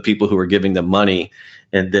honest with the people who were giving them money.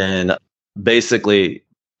 And then basically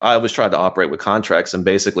I always tried to operate with contracts, and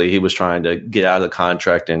basically he was trying to get out of the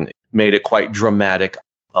contract and made it quite dramatic.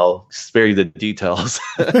 I'll spare you the details.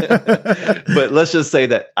 But let's just say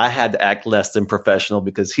that I had to act less than professional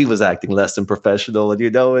because he was acting less than professional. And you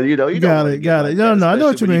got it. No, I know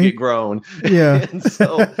what you mean. You get grown. Yeah. And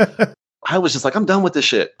so I was just like, I'm done with this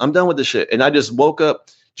shit. And I just woke up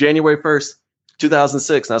January 1st,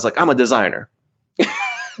 2006. And I was like, I'm a designer.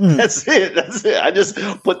 That's it. I just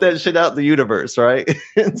put that shit out in the universe, right?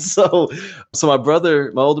 And so my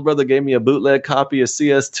older brother gave me a bootleg copy of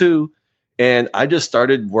CS2, and I just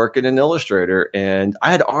started working in Illustrator. And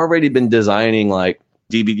I had already been designing like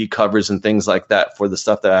DVD covers and things like that for the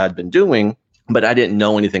stuff that I had been doing, but I didn't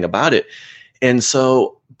know anything about it. And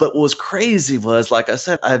so, but what was crazy was, like I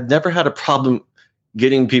said, I've never had a problem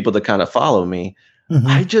getting people to kind of follow me. Mm-hmm.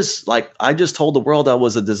 I just told the world I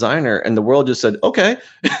was a designer, and the world just said, okay,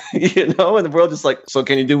 and the world just like, so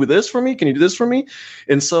can you do this for me? Can you do this for me?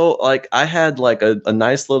 And so like, I had like a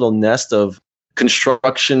nice little nest of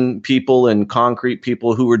construction people and concrete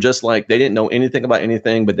people who were just like, they didn't know anything about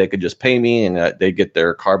anything, but they could just pay me, and they get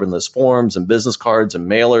their carbonless forms and business cards and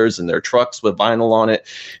mailers and their trucks with vinyl on it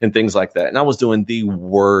and things like that. And I was doing the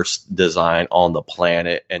worst design on the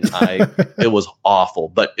planet, and it was awful,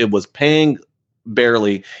 but it was paying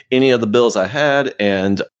barely any of the bills I had.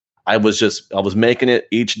 And I was making it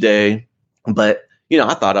each day. But,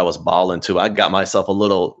 I thought I was balling too. I got myself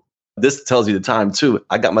this tells you the time too.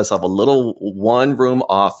 I got myself a little 1-room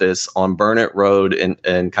office on Burnett Road in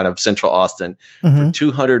kind of central Austin for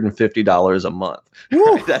 $250 a month.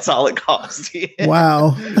 Right? That's all it cost. Yeah.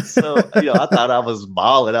 Wow. So, I thought I was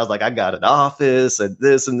balling. I was like, I got an office and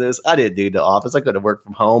this and this. I didn't need the office. I could have worked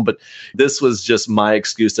from home, but this was just my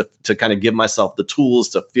excuse to kind of give myself the tools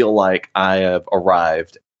to feel like I have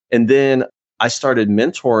arrived. And then I started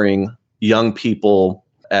mentoring young people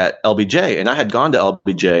at LBJ, and I had gone to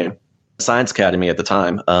LBJ Science Academy at the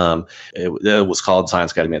time. It was called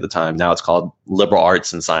Science Academy at the time. Now it's called Liberal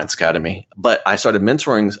Arts and Science Academy. But I started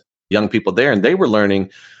mentoring young people there, and they were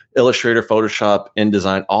learning Illustrator, Photoshop,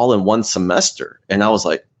 InDesign all in one semester. And I was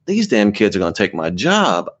like, these damn kids are going to take my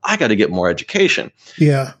job. I got to get more education.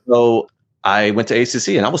 Yeah. So I went to ACC,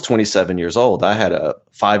 and I was 27 years old. I had a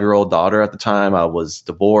 5-year-old daughter at the time. I was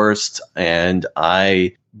divorced, and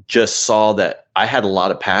I just saw that I had a lot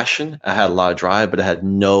of passion. I had a lot of drive, but I had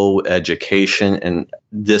no education. And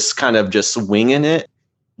this kind of just winging it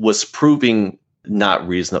was proving not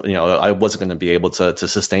reasonable. I wasn't going to be able to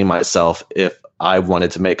sustain myself if I wanted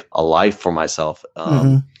to make a life for myself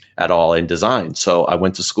at all in design. So I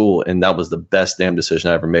went to school, and that was the best damn decision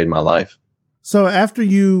I ever made in my life. So after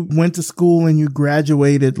you went to school and you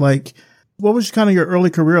graduated, like, what was kind of your early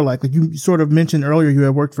career like? Like you sort of mentioned earlier, you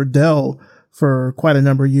had worked for Dell for quite a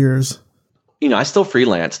number of years. I still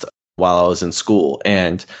freelanced while I was in school,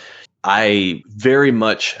 and I very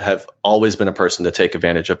much have always been a person to take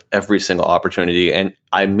advantage of every single opportunity. And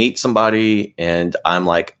I meet somebody and I'm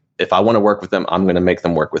like, if I want to work with them, I'm going to make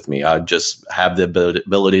them work with me. I just have the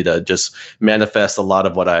ability to just manifest a lot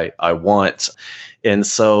of what I want. And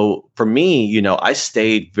so for me, I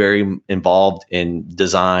stayed very involved in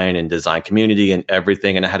design and design community and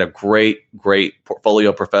everything. And I had a great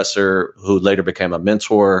portfolio professor who later became a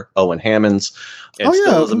mentor, Owen Hammonds. And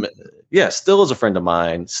still is a friend of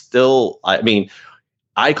mine.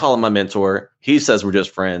 I call him my mentor. He says we're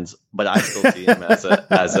just friends, but I still see him as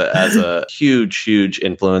a huge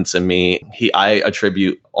influence in me. I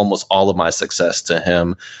attribute almost all of my success to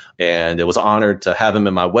him, and it was an honor to have him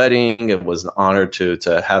in my wedding. It was an honor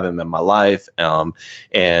to have him in my life,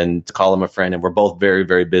 and to call him a friend. And we're both very,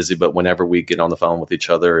 very busy, but whenever we get on the phone with each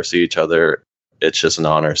other or see each other, it's just an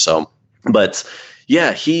honor. So, but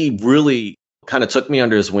yeah, he really kind of took me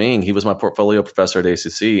under his wing. He was my portfolio professor at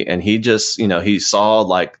ACC, and he just, he saw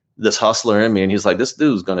like this hustler in me, and he's like, this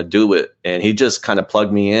dude's going to do it. And he just kind of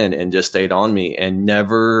plugged me in and just stayed on me and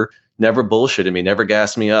never bullshitted me, never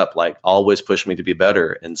gassed me up, like always pushed me to be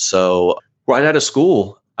better. And so right out of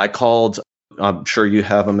school, I called, I'm sure you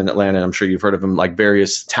have them in Atlanta. I'm sure you've heard of them, like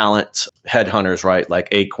various talent headhunters, right?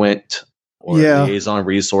 Like Aquint or Liaison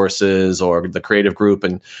Resources or the Creative Group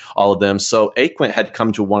and all of them. So Aquint had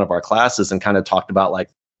come to one of our classes and kind of talked about like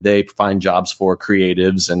they find jobs for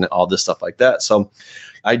creatives and all this stuff like that. So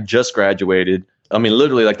I just graduated. I mean,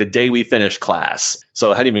 literally like the day we finished class.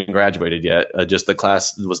 So I hadn't even graduated yet. Just the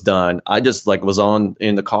class was done. I just like was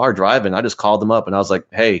in the car driving. I just called them up and I was like,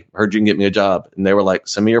 hey, heard you can get me a job. And they were like,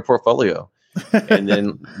 send me your portfolio. And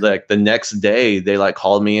then like the next day they like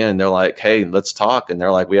called me in. They're like, hey, let's talk. And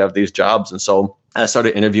they're like, we have these jobs. And so I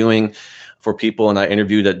started interviewing for people, and I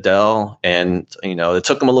interviewed at Dell, and it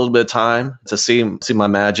took them a little bit of time to see my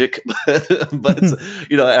magic, but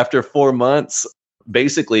after 4 months,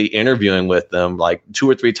 basically interviewing with them like 2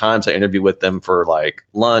 or 3 times, I interviewed with them for like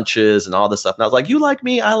lunches and all this stuff, and I was like, "You like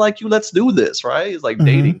me, I like you, let's do this," right? It's like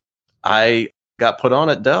dating. I got put on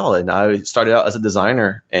at Dell, and I started out as a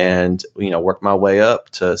designer, and worked my way up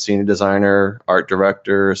to senior designer, art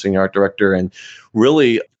director, senior art director, and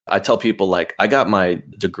really, I tell people, like, I got my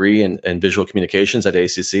degree in visual communications at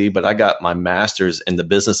ACC, but I got my master's in the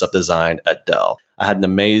business of design at Dell. I had an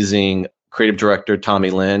amazing creative director, Tommy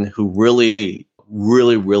Lynn, who really,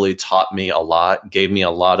 really, really taught me a lot, gave me a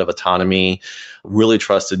lot of autonomy, really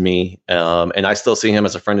trusted me. And I still see him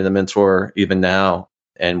as a friend and a mentor even now.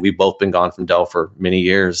 And we've both been gone from Dell for many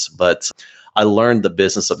years, but I learned the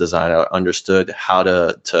business of design. I understood how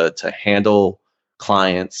to handle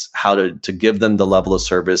clients, how to give them the level of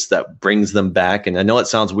service that brings them back. And I know it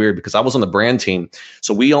sounds weird because I was on the brand team,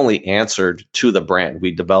 so we only answered to the brand.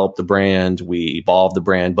 We developed the brand, we evolved the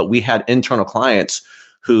brand, but we had internal clients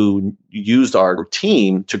who used our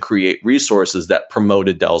team to create resources that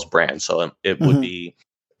promoted Dell's brand. So it would be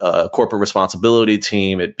a corporate responsibility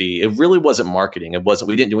team. It really wasn't marketing.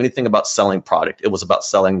 We didn't do anything about selling product. It was about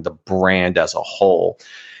selling the brand as a whole.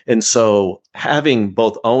 And so having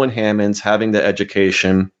both Owen Hammonds, having the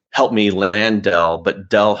education helped me land Dell, but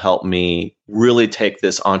Dell helped me really take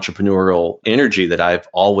this entrepreneurial energy that I've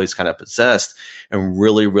always kind of possessed and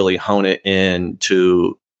really, really hone it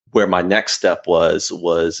into where my next step was,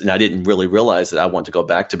 and I didn't really realize that I wanted to go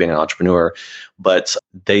back to being an entrepreneur, but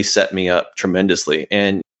they set me up tremendously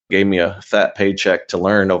and gave me a fat paycheck to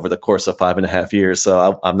learn over the course of 5.5 years.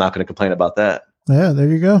 So I'm not going to complain about that. Yeah, there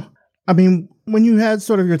you go. I mean, when you had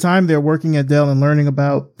sort of your time there working at Dell and learning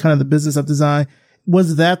about kind of the business of design,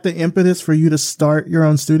 was that the impetus for you to start your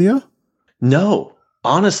own studio? No,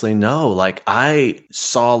 honestly, no. Like, I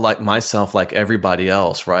saw like myself like everybody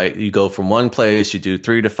else, right? You go from one place, you do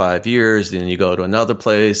 3 to 5 years, then you go to another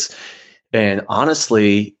place. And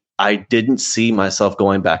honestly, I didn't see myself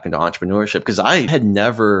going back into entrepreneurship because I had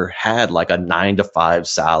never had like a 9-to-5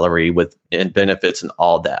 salary and benefits and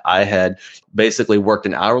all that. I had basically worked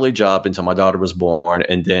an hourly job until my daughter was born,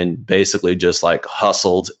 and then basically just like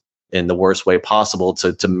hustled in the worst way possible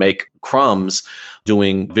to make crumbs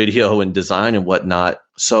doing video and design and whatnot.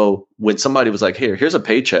 So when somebody was like, here's a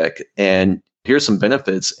paycheck and here's some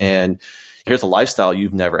benefits and here's a lifestyle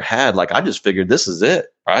you've never had, like, I just figured this is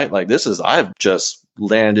it, right? Like, I've just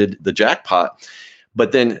landed the jackpot.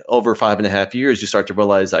 But then over 5.5 years, you start to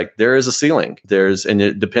realize like there is a ceiling. And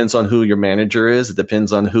it depends on who your manager is. It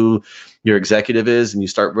depends on who your executive is. And you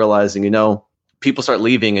start realizing, people start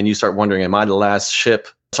leaving and you start wondering, am I the last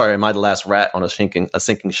rat on a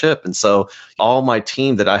sinking ship? And so all my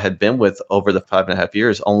team that I had been with over the 5.5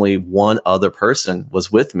 years, only one other person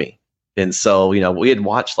was with me. And so, we had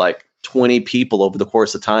watched like 20 people over the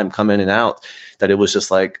course of time come in and out, that it was just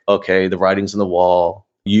like, okay, the writing's on the wall.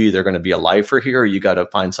 You either going to be a lifer here or you got to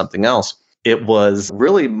find something else. It was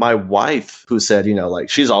really my wife who said, like,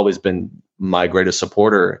 she's always been my greatest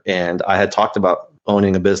supporter. And I had talked about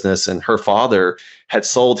owning a business, and her father had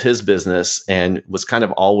sold his business and was kind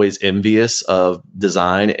of always envious of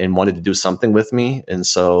design and wanted to do something with me. And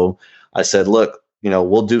so I said, look,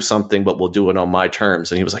 we'll do something, but we'll do it on my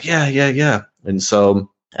terms. And he was like, yeah. And so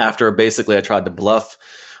after basically I tried to bluff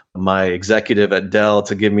my executive at Dell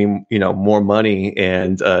to give me, more money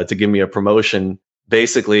and to give me a promotion,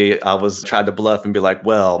 basically I was trying to bluff and be like,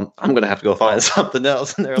 well, I'm going to have to go find something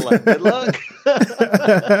else. And they're like, good luck.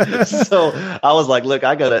 So I was like, look,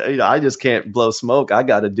 I gotta, I just can't blow smoke. I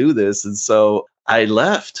got to do this. And so I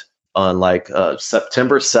left on like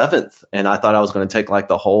September 7th. And I thought I was going to take like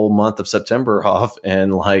the whole month of September off.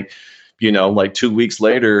 And like 2 weeks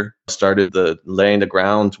later, started laying the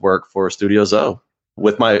groundwork for Studio Zoe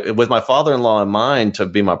with my father-in-law in mind to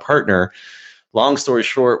be my partner. Long story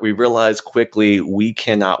short, we realized quickly we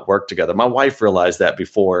cannot work together. My wife realized that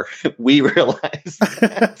before we realized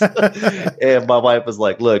that. And my wife was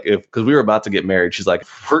like, look, because we were about to get married, she's like,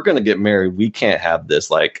 if we're going to get married, we can't have this.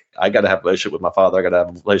 Like, I got to have a relationship with my father. I got to have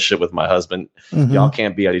a relationship with my husband. Mm-hmm. Y'all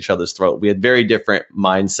can't be at each other's throat. We had very different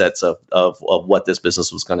mindsets of what this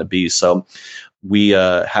business was going to be. So we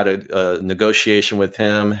had a negotiation with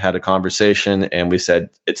him, had a conversation, and we said,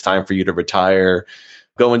 it's time for you to retire.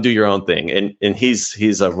 Go and do your own thing. And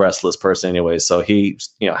he's a restless person anyway. So he,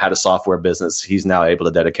 had a software business. He's now able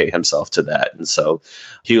to dedicate himself to that. And so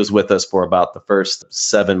he was with us for about the first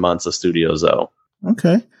 7 months of Studio Zoe.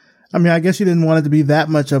 Okay. I mean, I guess you didn't want it to be that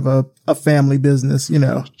much of a family business, you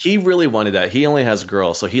know. He really wanted that. He only has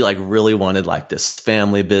girls, so he like really wanted like this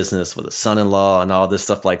family business with a son-in-law and all this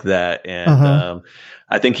stuff like that. And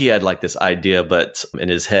I think he had like this idea, but in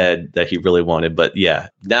his head that he really wanted. But yeah,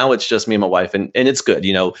 now it's just me and my wife, and it's good.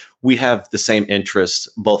 You know, we have the same interests,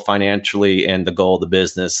 both financially and the goal of the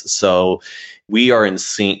business. So we are in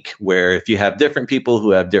sync. Where if you have different people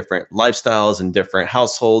who have different lifestyles and different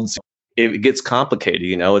households, it gets complicated.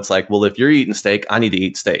 You know, it's like, well, if you're eating steak, I need to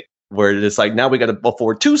eat steak. Where it's like now we got to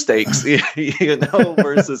afford 2 steaks, you know,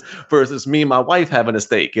 versus me and my wife having a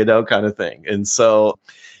steak, you know, kind of thing. And so,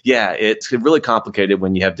 yeah, it's really complicated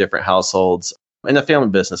when you have different households, and the family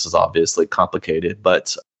business is obviously complicated.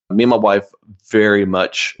 But me and my wife, very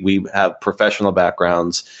much, we have professional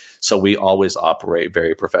backgrounds, so we always operate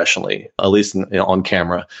very professionally, at least on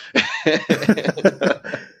camera.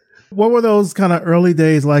 What were those kind of early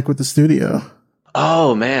days like with the studio?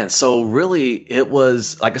 Oh, man. So really, it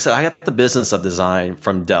was, like I said, I got the business of design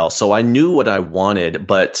from Dell. So I knew what I wanted,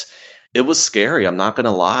 but it was scary. I'm not going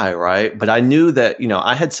to lie, right? But I knew that, you know,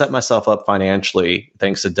 I had set myself up financially,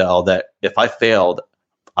 thanks to Dell, that if I failed,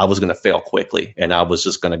 I was going to fail quickly, and I was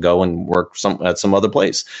just going to go and work at some other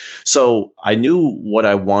place. So I knew what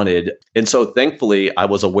I wanted. And so thankfully, I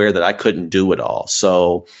was aware that I couldn't do it all.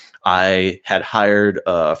 So I had hired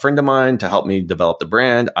a friend of mine to help me develop the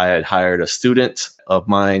brand. I had hired a student of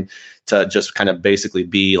mine to just kind of basically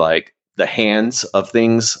be like the hands of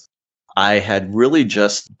things. I had really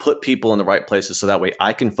just put people in the right places so that way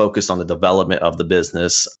I can focus on the development of the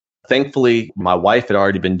business. Thankfully, my wife had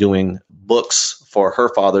already been doing books for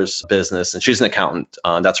her father's business, and she's an accountant.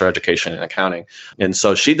 That's her education in accounting. And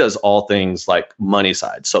so she does all things like money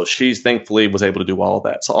side. So she's thankfully was able to do all of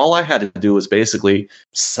that. So all I had to do was basically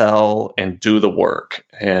sell and do the work.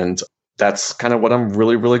 And that's kind of what I'm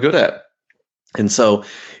really, really good at. And so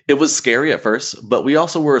it was scary at first, but we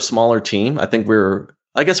also were a smaller team. I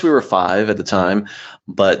guess we were 5 at the time,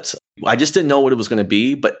 but I just didn't know what it was going to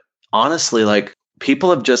be. But honestly, like,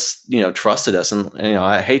 people have just, you know, trusted us. And, you know,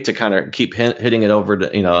 I hate to kind of keep hitting it over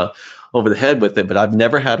the head with it, but I've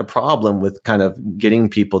never had a problem with kind of getting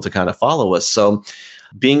people to kind of follow us. So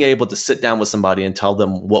being able to sit down with somebody and tell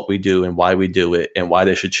them what we do and why we do it and why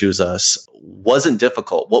they should choose us wasn't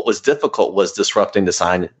difficult. What was difficult was disrupting the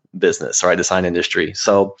sign business, right? The sign industry.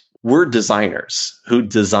 So we're designers who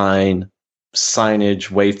design signage,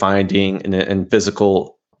 wayfinding, and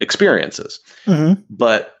physical experiences. Mm-hmm.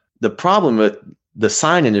 But the problem with the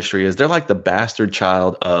sign industry is they're like the bastard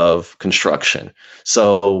child of construction.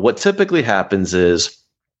 So what typically happens is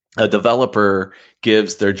a developer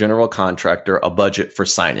gives their general contractor a budget for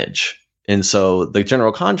signage. And so the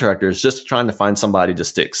general contractor is just trying to find somebody to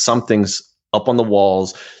stick some things up on the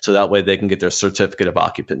walls so that way they can get their certificate of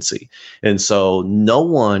occupancy. And so no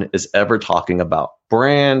one is ever talking about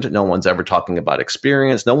brand. No one's ever talking about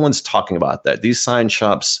experience. No one's talking about that. These sign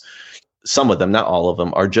shops, some of them, not all of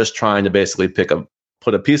them, are just trying to basically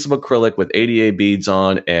put a piece of acrylic with ADA beads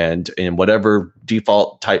on and in whatever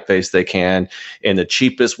default typeface they can in the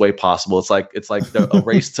cheapest way possible. It's like a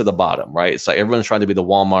race to the bottom, right? It's like everyone's trying to be the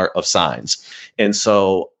Walmart of signs. And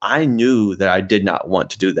so I knew that I did not want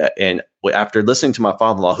to do that. And after listening to my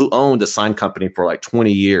father-in-law, who owned a sign company for like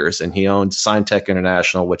 20 years, and he owned Sign Tech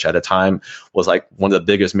International, which at a time was like one of the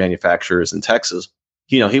biggest manufacturers in Texas,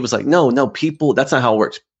 you know, he was like, no, people, that's not how it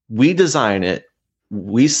works. We design it,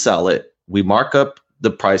 we sell it, we mark up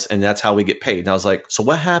the price, and that's how we get paid. And I was like, so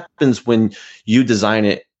what happens when you design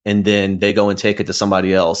it and then they go and take it to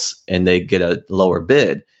somebody else and they get a lower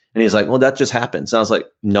bid? And he's like, well, that just happens. And I was like,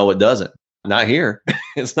 no, it doesn't. Not here.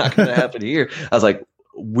 It's not going to happen here. I was like,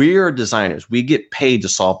 we're designers. We get paid to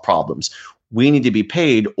solve problems. We need to be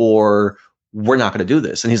paid or we're not going to do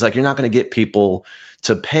this. And he's like, you're not going to get people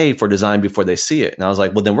to pay for design before they see it. And I was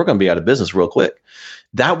like, well, then we're going to be out of business real quick.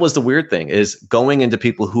 That was the weird thing, is going into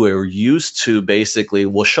people who are used to basically,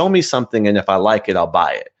 well, show me something, and if I like it, I'll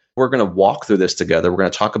buy it. We're going to walk through this together. We're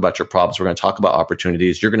going to talk about your problems. We're going to talk about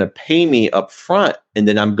opportunities. You're going to pay me up front, and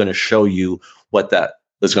then I'm going to show you what that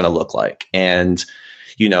is going to look like. And,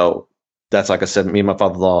 you know, that's, like I said, me and my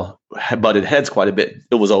father-in-law butted heads quite a bit.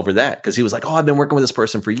 It was over that, because he was like, oh, I've been working with this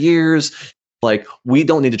person for years. Like, we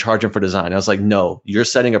don't need to charge him for design. I was like, no, you're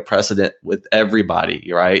setting a precedent with everybody,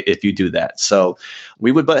 right? If you do that. So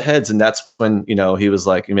we would butt heads. And that's when, you know, he was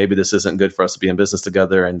like, maybe this isn't good for us to be in business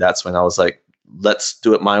together. And that's when I was like, let's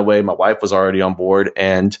do it my way. My wife was already on board.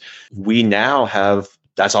 And we now have,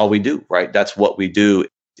 that's all we do, right? That's what we do.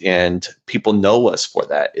 And people know us for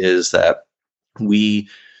that, is that we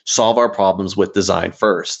solve our problems with design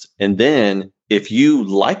first. And then if you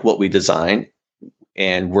like what we design,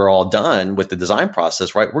 and we're all done with the design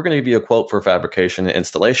process, right? We're going to give you a quote for fabrication and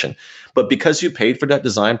installation. But because you paid for that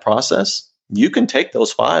design process, you can take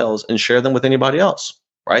those files and share them with anybody else,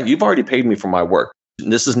 right? You've already paid me for my work.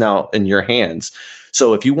 This is now in your hands.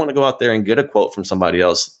 So if you want to go out there and get a quote from somebody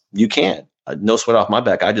else, you can. No sweat off my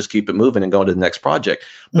back. I just keep it moving and go to the next project.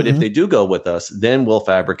 But if they do go with us, then we'll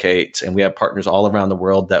fabricate. And we have partners all around the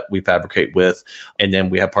world that we fabricate with. And then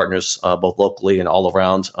we have partners both locally and all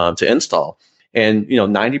around to install. And,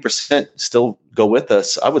 90% still go with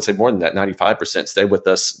us. I would say more than that, 95% stay with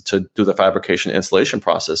us to do the fabrication installation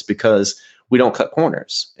process because we don't cut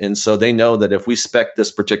corners. And so they know that if we spec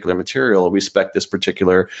this particular material or we spec this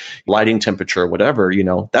particular lighting temperature or whatever,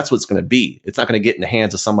 that's what it's going to be. It's not going to get in the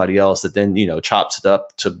hands of somebody else that then, chops it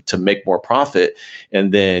up to make more profit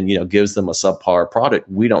and then, gives them a subpar product.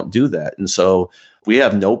 We don't do that. And so we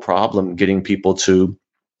have no problem getting people to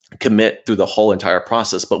commit through the whole entire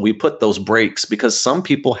process, but we put those breaks because some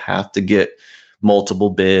people have to get multiple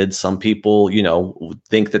bids. Some people,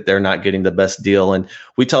 think that they're not getting the best deal. And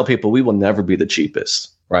we tell people we will never be the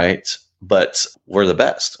cheapest, right? But we're the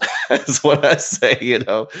best. That's what I say,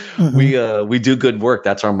 We do good work.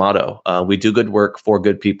 That's our motto. We do good work for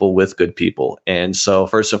good people with good people. And so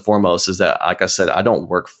first and foremost is that, like I said, I don't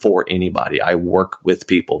work for anybody. I work with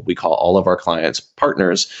people. We call all of our clients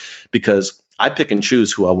partners because I pick and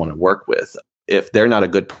choose who I want to work with. If they're not a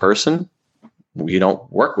good person, we don't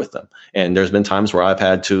work with them. And there's been times where I've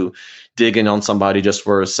had to dig in on somebody just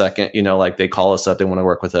for a second, like they call us up, they want to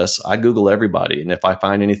work with us. I Google everybody. And if I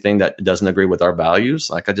find anything that doesn't agree with our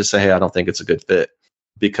values, like I just say, hey, I don't think it's a good fit,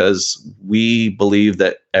 because we believe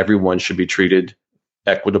that everyone should be treated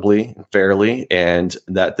equitably, fairly, and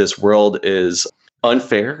that this world is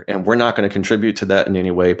unfair and we're not going to contribute to that in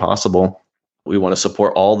any way possible. We want to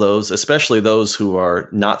support all those, especially those who are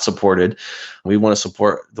not supported. We want to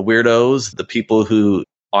support the weirdos, the people who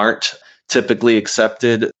aren't typically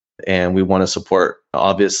accepted. And we want to support,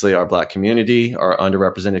 obviously, our Black community, our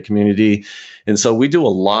underrepresented community. And so we do a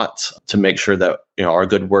lot to make sure that our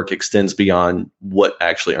good work extends beyond what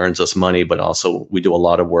actually earns us money, but also we do a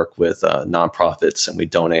lot of work with nonprofits, and we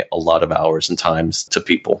donate a lot of hours and times to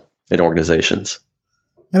people and organizations.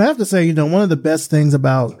 And I have to say, one of the best things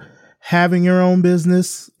about having your own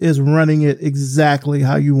business is running it exactly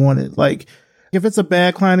how you want it. Like, if it's a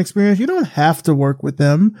bad client experience, you don't have to work with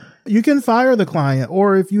them. You can fire the client.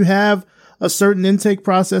 Or if you have a certain intake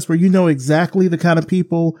process where you know exactly the kind of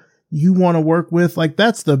people you want to work with, like,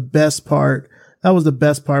 that's the best part. That was the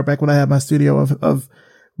best part back when I had my studio of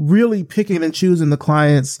really picking and choosing the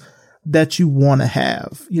clients that you want to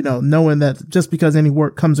have, knowing that just because any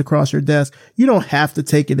work comes across your desk, you don't have to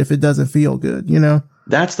take it if it doesn't feel good,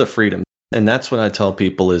 That's the freedom. And that's what I tell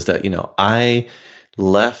people is that, I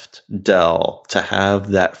left Dell to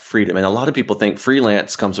have that freedom. And a lot of people think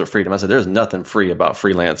freelance comes with freedom. I said, there's nothing free about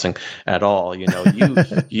freelancing at all.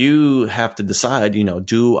 You have to decide,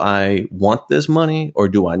 do I want this money or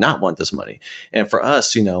do I not want this money? And for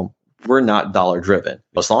us, we're not dollar driven.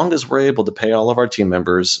 As long as we're able to pay all of our team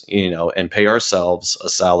members, and pay ourselves a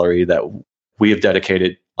salary that we have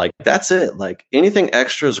dedicated, like, that's it. Like, anything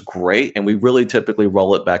extra is great. And we really typically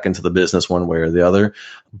roll it back into the business one way or the other.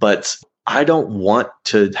 But I don't want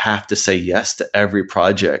to have to say yes to every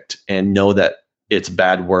project and know that it's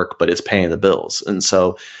bad work, but it's paying the bills. And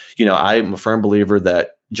so, I'm a firm believer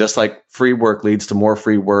that just like free work leads to more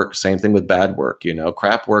free work, same thing with bad work,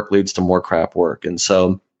 crap work leads to more crap work. And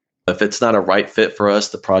so if it's not a right fit for us,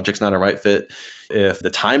 the project's not a right fit. If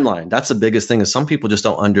the timeline, that's the biggest thing, is some people just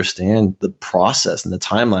don't understand the process and the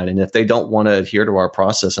timeline. And if they don't want to adhere to our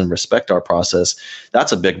process and respect our process,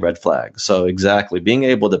 that's a big red flag. So exactly, being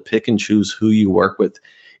able to pick and choose who you work with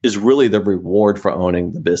is really the reward for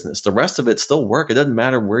owning the business. The rest of it's still work. It doesn't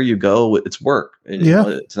matter where you go. It's work.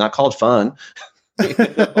 It's not called fun. But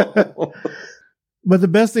the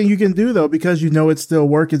best thing you can do, though, because it's still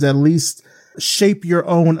work, is at least shape your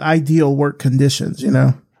own ideal work conditions,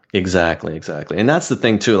 Exactly. And that's the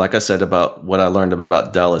thing too. Like I said about what I learned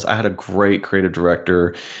about Dell is I had a great creative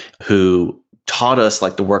director who taught us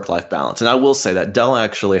like the work-life balance. And I will say that Dell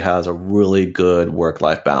actually has a really good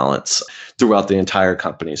work-life balance throughout the entire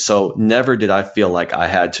company. So never did I feel like I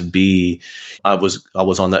had to be, I was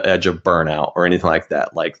on the edge of burnout or anything like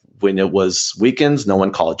that. Like, when it was weekends, no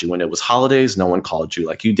one called you. When it was holidays, no one called you.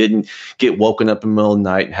 Like, you didn't get woken up in the middle of the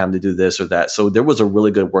night and having to do this or that. So there was a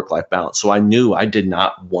really good work-life balance. So I knew I did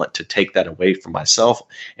not want to take that away from myself.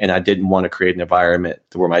 And I didn't want to create an environment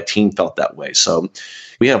where my team felt that way. So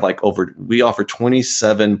we have we offer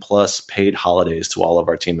 27 plus paid holidays to all of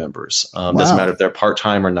our team members. Wow. Doesn't matter if they're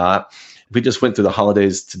part-time or not. We just went through the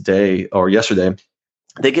holidays today or yesterday.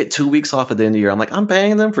 they get 2 weeks off at the end of the year. I'm like, I'm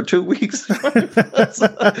paying them for 2 weeks.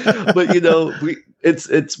 But,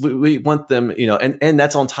 we want them, and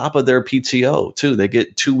that's on top of their PTO too. They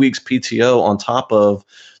get 2 weeks PTO on top of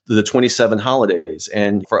the 27 holidays.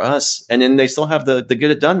 And for us, and then they still have the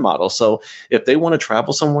get it done model. So if they want to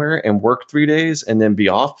travel somewhere and work 3 days and then be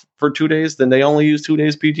off for 2 days, then they only use 2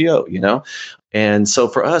 days PTO. And so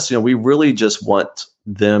for us, we really just want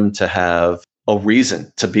them to have a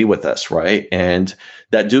reason to be with us, right? And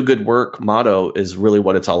that do good work motto is really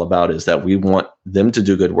what it's all about, is that we want them to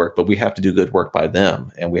do good work, but we have to do good work by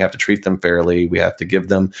them, and we have to treat them fairly. We have to give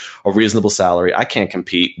them a reasonable salary. I can't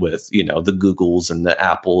compete with, the Googles and the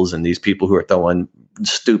Apples and these people who are throwing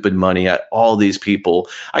stupid money at all these people.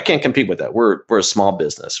 I can't compete with that. We're a small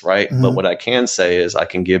business, right? Mm-hmm. But what I can say is I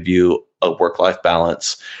can give you a work-life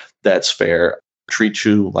balance that's fair. Treat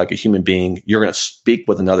you like a human being. You're going to speak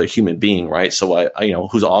with another human being, right? So I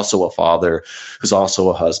who's also a father, who's also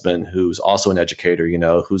a husband, who's also an educator,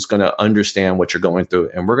 who's going to understand what you're going through.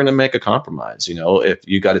 And we're going to make a compromise. If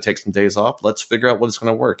you got to take some days off, let's figure out what's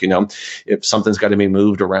going to work. If something's got to be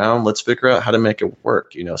moved around, let's figure out how to make it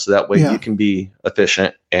work, so that way you can be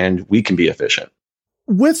efficient and we can be efficient.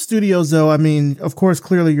 With studios, though, I mean, of course,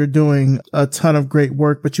 clearly you're doing a ton of great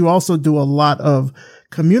work, but you also do a lot of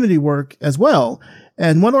community work as well.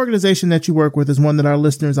 And one organization that you work with is one that our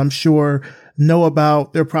listeners, I'm sure, know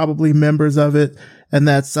about. They're probably members of it. And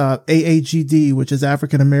that's AAGD, which is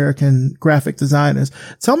African American Graphic Designers.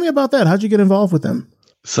 Tell me about that. How'd you get involved with them?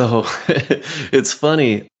 So it's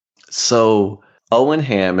funny. So Owen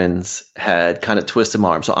Hammonds had kind of twisted my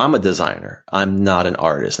arm. So I'm a designer. I'm not an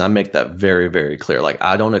artist. And I make that very, very clear. Like,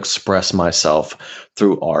 I don't express myself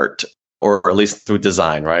through art, or at least through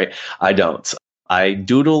design, right? I don't. I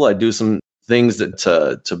doodle. I do some things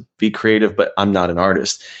to be creative, but I'm not an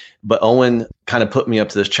artist. But Owen kind of put me up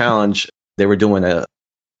to this challenge. They were doing a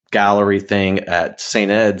gallery thing at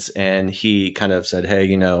St. Ed's, and he kind of said,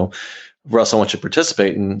 hey, Russ, I want you to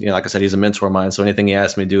participate. And, like I said, he's a mentor of mine. So anything he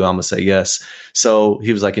asked me to do, I'm going to say yes. So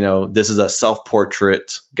he was like, this is a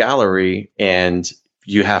self-portrait gallery, and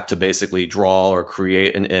you have to basically draw or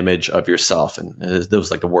create an image of yourself. And it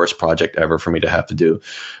was like the worst project ever for me to have to do.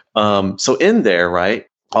 So in there, right,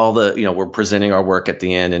 all the, we're presenting our work at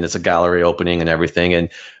the end, and it's a gallery opening and everything.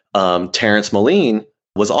 And Terrence Moline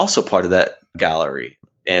was also part of that gallery.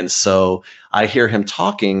 And so I hear him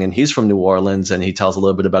talking, and he's from New Orleans, and he tells a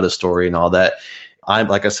little bit about his story and all that.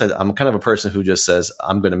 Like I said, I'm kind of a person who just says,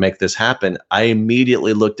 I'm going to make this happen. I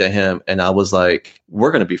immediately looked at him and I was like,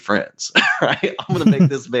 we're going to be friends, right? I'm going to make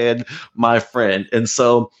this man my friend. And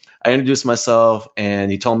so I introduced myself,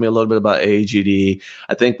 and he told me a little bit about AAGD.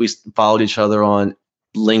 I think we followed each other on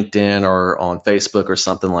LinkedIn or on Facebook or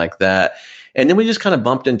something like that. And then we just kind of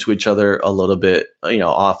bumped into each other a little bit,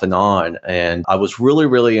 off and on. And I was really,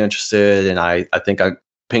 really interested. And I think I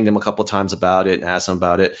pinged him a couple of times about it and asked him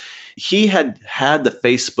about it. He had the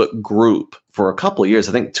Facebook group for a couple of years.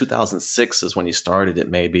 I think 2006 is when he started it,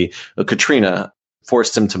 maybe. Katrina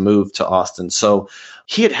forced him to move to Austin. So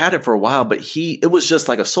he had it for a while, but it was just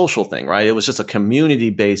like a social thing, right? It was just a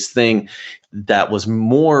community-based thing that was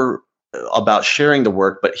more about sharing the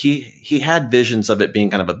work, but he had visions of it being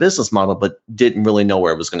kind of a business model, but didn't really know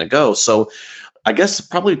where it was going to go. So I guess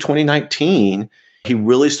probably 2019, he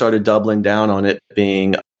really started doubling down on it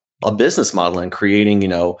being a business model and creating,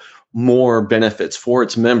 more benefits for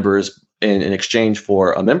its members in exchange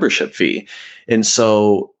for a membership fee. And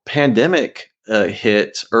so pandemic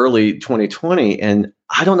hit early 2020, and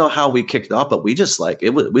I don't know how we kicked it off, but we just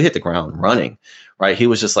we hit the ground running, right? He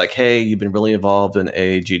was just like, hey, you've been really involved in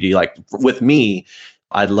AAGD. Like, with me,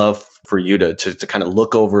 I'd love for you to kind of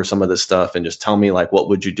look over some of this stuff and just tell me, like, what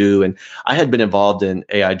would you do? And I had been involved in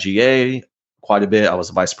AIGA quite a bit. I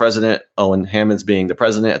was a vice president, Owen Hammonds being the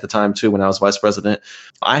president at the time too, when I was vice president.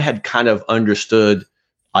 I had kind of understood,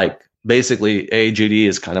 like, basically AIGD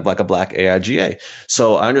is kind of like a black AIGA.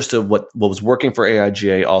 So I understood what was working for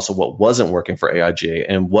AIGA, also what wasn't working for AIGA,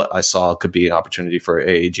 and what I saw could be an opportunity for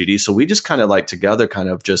AAGD. So we just kind of together kind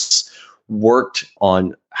of just worked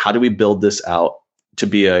on how do we build this out to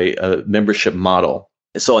be a membership model.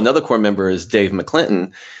 So another core member is Dave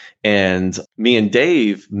McClinton. And me and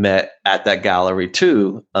Dave met at that gallery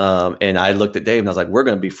too. And I looked at Dave and I was like, we're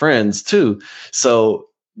going to be friends too. So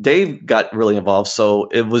Dave got really involved. So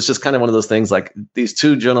it was just kind of one of those things, like these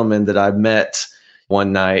two gentlemen that I met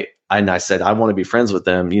one night, and I said, I want to be friends with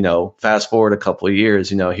them. Fast forward a couple of years,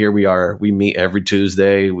 here we are, we meet every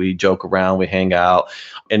Tuesday, we joke around, we hang out.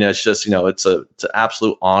 And it's just, it's an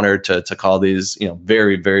absolute honor to call these,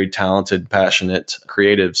 very, very talented, passionate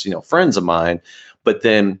creatives, friends of mine. But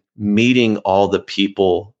then meeting all the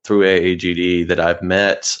people through AAGD that I've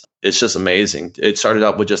met, it's just amazing. It started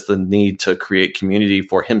out with just the need to create community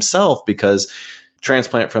for himself, because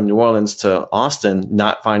transplant from New Orleans to Austin,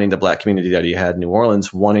 not finding the Black community that he had in New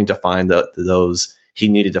Orleans, wanting to find those he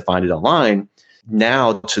needed to find it online.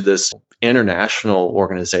 Now to this international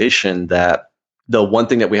organization that the one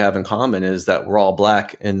thing that we have in common is that we're all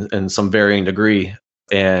Black in some varying degree,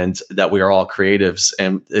 and that we are all creatives.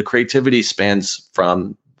 And the creativity spans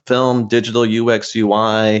from film, digital, UX,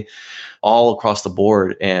 UI, all across the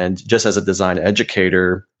board. And just as a design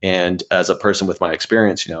educator and as a person with my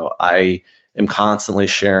experience, I am constantly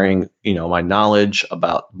sharing, my knowledge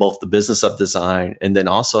about both the business of design, and then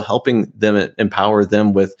also helping them, empower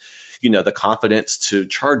them with, the confidence to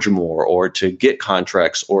charge more, or to get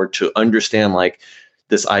contracts, or to understand like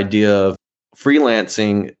this idea of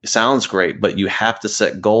freelancing sounds great, but you have to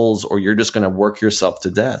set goals, or you're just going to work yourself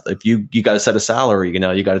to death. If you got to set a salary,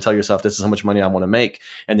 you got to tell yourself, this is how much money I want to make,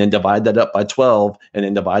 and then divide that up by 12, and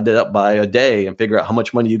then divide that up by a day, and figure out how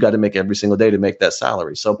much money you got to make every single day to make that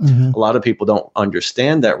salary. So a lot of people don't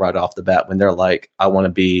understand that right off the bat when they're like, I want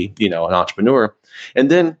to be, an entrepreneur. And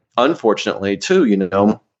then unfortunately too,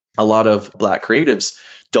 a lot of Black creatives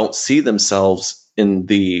don't see themselves in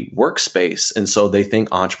the workspace. And so they think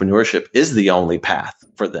entrepreneurship is the only path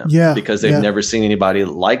for them, because they've never seen anybody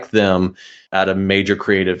like them at a major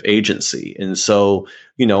creative agency. And so,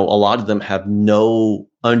 a lot of them have no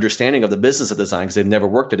understanding of the business of design, because they've never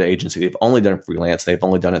worked at an agency. They've only done freelance. They've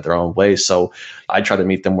only done it their own way. So I try to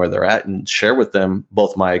meet them where they're at and share with them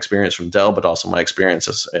both my experience from Dell, but also my experience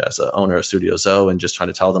as an owner of Studio Zoe, and just trying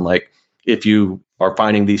to tell them, like, if you are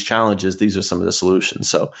finding these challenges, these are some of the solutions.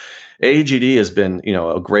 So AAGD has been,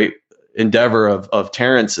 a great endeavor of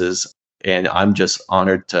Terrence's, and I'm just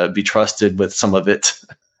honored to be trusted with some of it.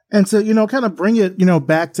 And to, kind of bring it,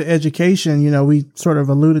 back to education, we sort of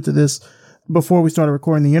alluded to this before we started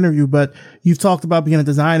recording the interview, but you've talked about being a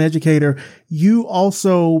design educator. You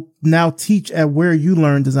also now teach at where you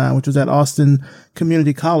learned design, which was at Austin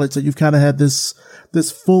Community College. So you've kind of had this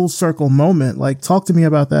full circle moment. Like, talk to me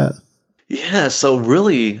about that. Yeah. So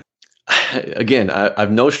really, again,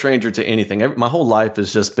 I'm no stranger to anything. My whole life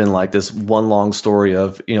has just been like this one long story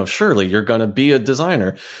of, surely you're going to be a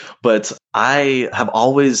designer, but I have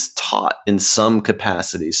always taught in some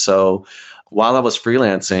capacity. So while I was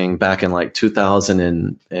freelancing back in like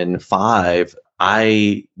 2005,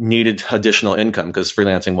 I needed additional income because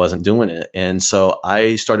freelancing wasn't doing it. And so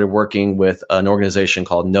I started working with an organization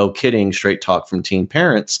called No Kidding, Straight Talk from Teen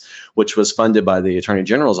Parents, which was funded by the Attorney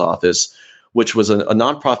General's office, which was a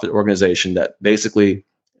nonprofit organization that basically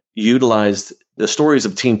utilized the stories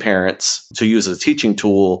of teen parents to use as a teaching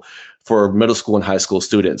tool for middle school and high school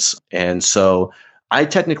students. And so I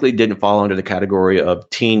technically didn't fall under the category of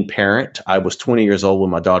teen parent. I was 20 years old when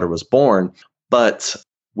my daughter was born, but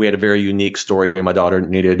we had a very unique story. My daughter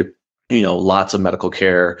needed, lots of medical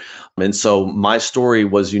care. And so my story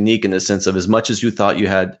was unique in the sense of, as much as you thought you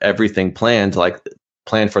had everything planned, like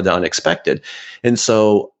planned for the unexpected. And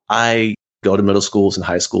so I go to middle schools and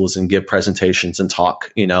high schools and give presentations and talk,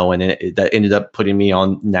 and that ended up putting me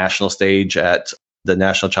on national stage at the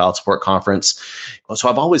National Child Support Conference. So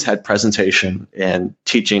I've always had presentation and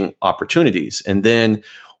teaching opportunities. And then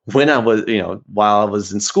when I was, while I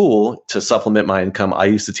was in school, to supplement my income, I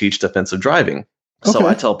used to teach defensive driving. Okay. So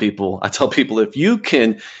I tell people, if you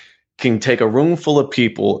can take a room full of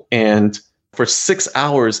people and for 6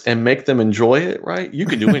 hours and make them enjoy it, right? You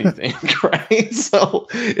can do anything, right? So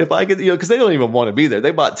if I could, because they don't even want to be there.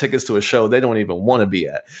 They bought tickets to a show they don't even want to be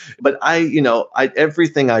at. But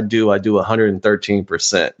everything I do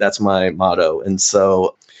 113%. That's my motto. And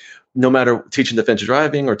so no matter teaching defensive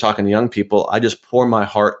driving or talking to young people, I just pour my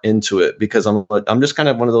heart into it, because I'm just kind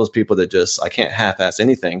of one of those people that I can't half-ass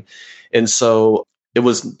anything. And so it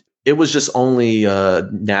was just only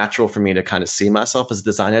natural for me to kind of see myself as a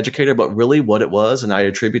design educator. But really what it was, and I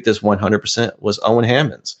attribute this 100%, was Owen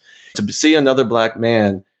Hammonds. To see another Black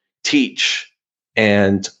man teach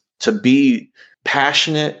and to be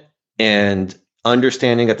passionate and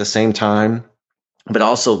understanding at the same time, but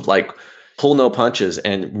also like pull no punches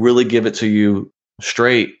and really give it to you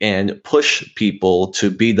straight and push people to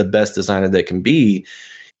be the best designer they can be.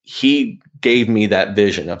 He gave me that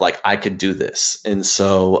vision of like, I could do this. And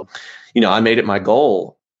so, I made it my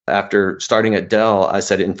goal after starting at Dell. I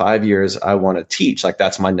said, in 5 years, I want to teach. Like,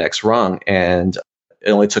 that's my next rung. And it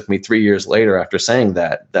only took me 3 years later after saying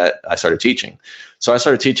that I started teaching. So I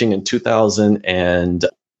started teaching in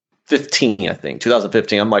 2015, I think.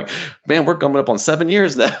 2015. I'm like, man, we're coming up on 7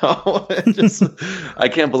 years now. I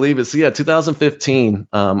can't believe it. So yeah, 2015,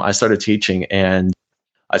 I started teaching, and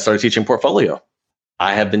I started teaching portfolio.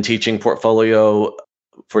 I have been teaching portfolio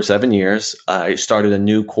for 7 years. I started a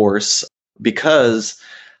new course because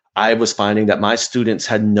I was finding that my students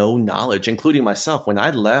had no knowledge, including myself. When I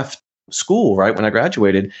left school, right, when I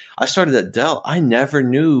graduated, I started at Dell. I never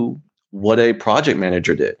knew what a project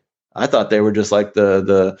manager did. I thought they were just like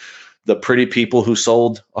the pretty people who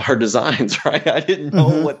sold our designs, right? I didn't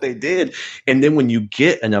know what they did. And then when you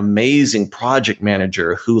get an amazing project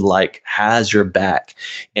manager who like has your back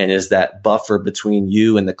and is that buffer between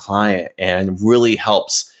you and the client and really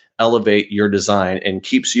helps elevate your design and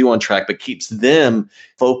keeps you on track, but keeps them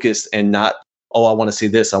focused and not, oh, I want to see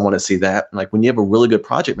this, I want to see that. And like when you have a really good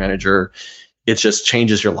project manager, it just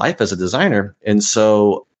changes your life as a designer. And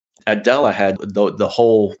so at Dell, I had the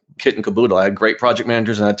whole kit and caboodle. I had great project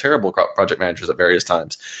managers and I had terrible project managers at various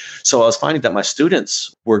times. So I was finding that my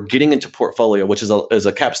students were getting into portfolio, which is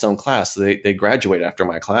a capstone class. They graduate after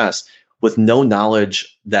my class with no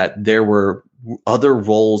knowledge that there were other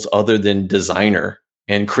roles other than designer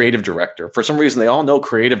and creative director. For some reason, they all know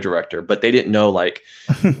creative director, but they didn't know like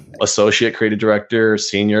associate creative director,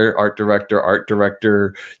 senior art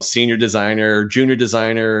director, senior designer, junior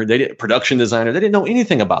designer. They didn't production designer. They didn't know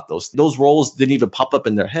anything about those. Those roles didn't even pop up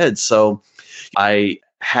in their heads. So I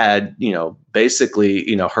had,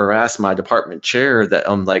 basically, harassed my department chair that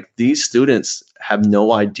I'm like, these students have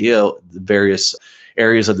no idea the various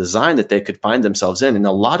areas of design that they could find themselves in. And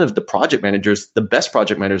a lot of the project managers, the best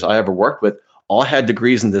project managers I ever worked with, all had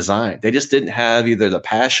degrees in design. They just didn't have either the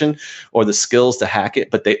passion or the skills to hack it,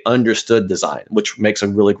 but they understood design, which makes a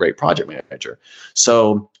really great project manager.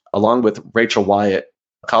 So along with Rachel Wyatt,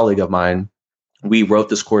 a colleague of mine, we wrote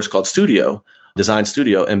this course called Design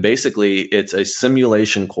Studio. And basically it's a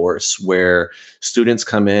simulation course where students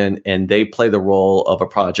come in and they play the role of a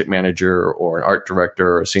project manager or an art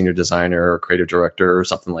director or a senior designer or creative director or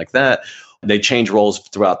something like that. They change roles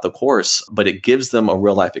throughout the course, but it gives them a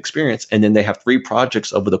real life experience. And then they have 3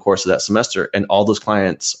 projects over the course of that semester. And all those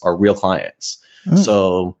clients are real clients.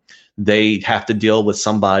 So they have to deal with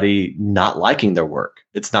somebody not liking their work.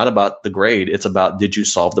 It's not about the grade. It's about, did you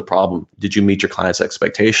solve the problem? Did you meet your client's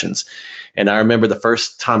expectations? And I remember the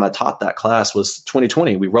first time I taught that class was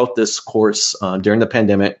 2020. We wrote this course during the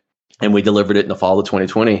pandemic and we delivered it in the fall of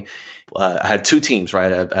 2020. I had 2 teams,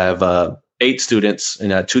 right? I have 8 students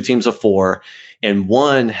and had 2 teams of 4. And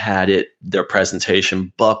one had their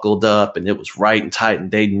presentation buckled up and it was right and tight and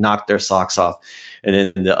they knocked their socks off. And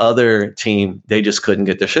then the other team, they just couldn't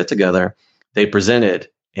get their shit together. They presented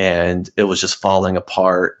and it was just falling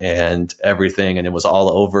apart and everything. And it was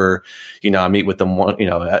all over, I meet with them,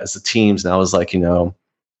 as the teams. And I was like,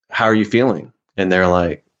 how are you feeling? And they're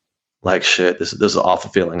like shit, this is an awful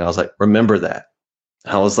feeling. I was like, remember that.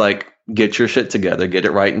 I was like, get your shit together, get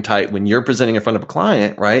it right and tight. When you're presenting in front of a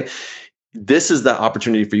client, right? This is the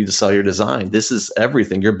opportunity for you to sell your design. This is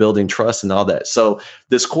everything. You're building trust and all that. So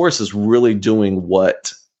this course is really doing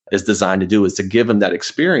what is designed to do, is to give them that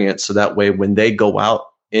experience. So that way, when they go out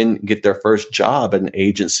and get their first job at an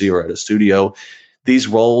agency or at a studio, these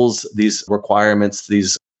roles, these requirements,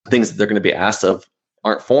 these things that they're going to be asked of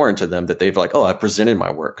aren't foreign to them, that they've like, oh, I presented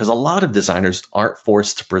my work. Because a lot of designers aren't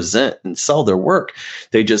forced to present and sell their work.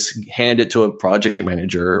 They just hand it to a project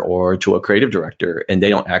manager or to a creative director, and they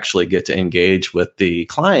don't actually get to engage with the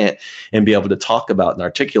client and be able to talk about and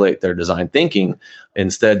articulate their design thinking.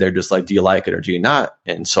 Instead, they're just like, do you like it or do you not?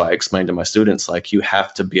 And so I explained to my students, like, you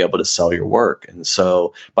have to be able to sell your work. And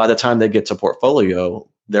so by the time they get to portfolio,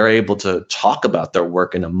 they're able to talk about their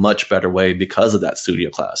work in a much better way because of that studio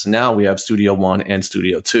class. Now we have Studio 1 and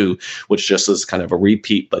Studio 2, which just is kind of a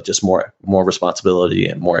repeat, but just more responsibility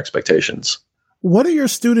and more expectations. What do your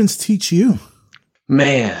students teach you?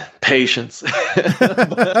 Man, patience.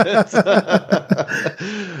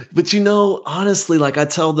 but honestly, like I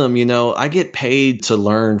tell them, I get paid to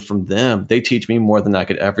learn from them. They teach me more than I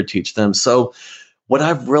could ever teach them. So what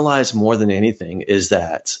I've realized more than anything is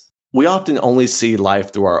that we often only see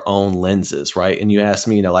life through our own lenses, right? And you ask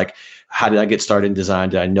me, like, how did I get started in design?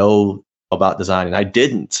 Did I know about design? And I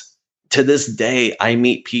didn't. To this day, I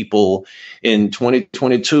meet people in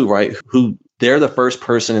 2022, right, who they're the first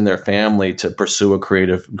person in their family to pursue a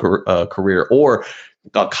creative career or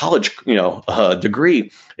a college, degree.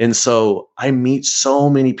 And so I meet so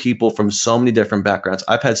many people from so many different backgrounds.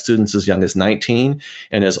 I've had students as young as 19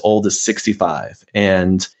 and as old as 65.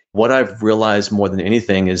 And what I've realized more than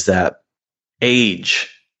anything is that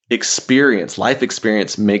age, experience, life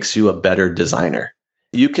experience makes you a better designer.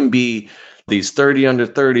 You can be these 30 under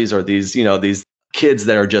 30s or these kids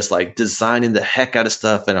that are just like designing the heck out of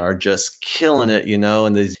stuff and are just killing it,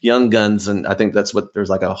 and these young guns. And I think that's what there's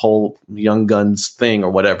like a whole young guns thing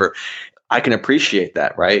or whatever. I can appreciate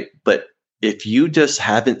that, right? But if you just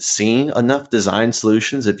haven't seen enough design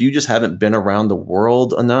solutions, if you just haven't been around the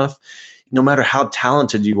world enough, no matter how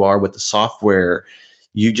talented you are with the software,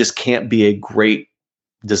 you just can't be a great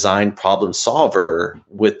design problem solver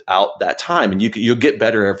without that time. And you'll get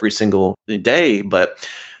better every single day, but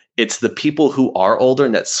it's the people who are older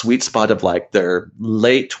in that sweet spot of like their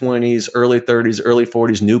late 20s, early 30s, early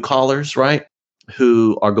 40s, new collars, right?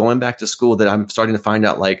 Who are going back to school that I'm starting to find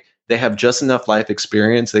out like they have just enough life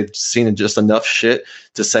experience. They've seen just enough shit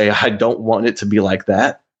to say, I don't want it to be like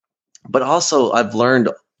that. But also I've learned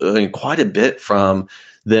quite a bit from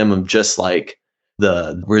them of just like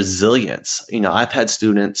the resilience. I've had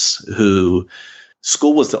students who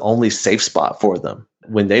school was the only safe spot for them.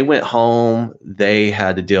 When they went home, they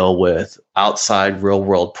had to deal with outside real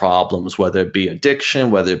world problems, whether it be addiction,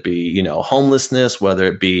 whether it be, homelessness, whether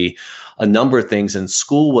it be a number of things. And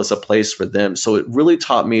school was a place for them. So it really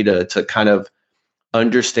taught me to kind of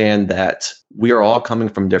understand that we are all coming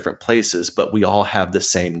from different places, but we all have the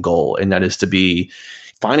same goal. And that is to be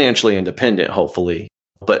financially independent, hopefully,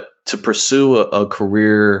 but to pursue a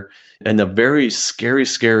career in a very scary,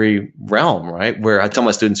 scary realm, right? Where I tell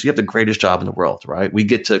my students, you have the greatest job in the world, right? We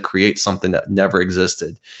get to create something that never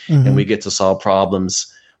existed and we get to solve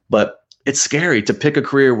problems. But it's scary to pick a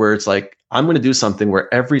career where it's like, I'm going to do something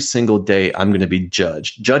where every single day I'm going to be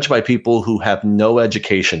judged by people who have no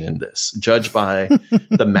education in this, judged by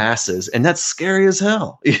the masses. And that's scary as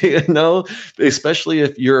hell, especially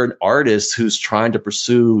if you're an artist who's trying to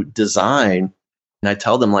pursue design. And I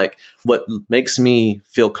tell them like, what makes me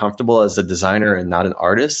feel comfortable as a designer and not an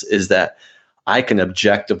artist is that I can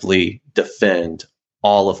objectively defend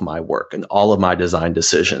all of my work and all of my design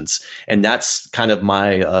decisions. And that's kind of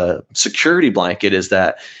my security blanket, is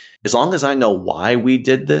that as long as I know why we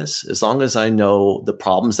did this, as long as I know the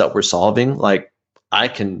problems that we're solving, like I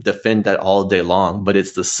can defend that all day long. But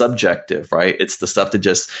it's the subjective, right? It's the stuff that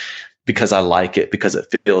just because I like it, because it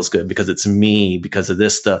feels good, because it's me, because of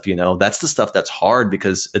this stuff, that's the stuff that's hard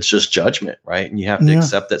because it's just judgment, right? And you have to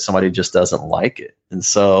accept that somebody just doesn't like it. And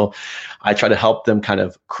so I try to help them kind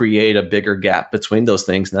of create a bigger gap between those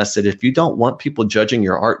things. And I said, if you don't want people judging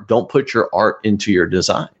your art, don't put your art into your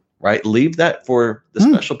design, right? Leave that for the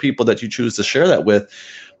special people that you choose to share that with,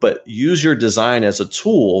 but use your design as a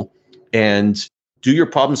tool and do your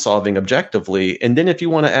problem solving objectively. And then if you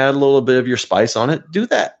want to add a little bit of your spice on it, do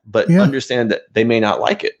that. But understand that they may not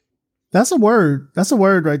like it. That's a word. That's a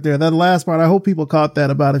word right there. That last part, I hope people caught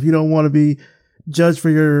that about if you don't want to be judged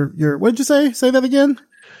for your what did you say? Say that again?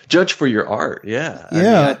 Judge for your art. Yeah.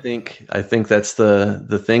 Yeah. I think that's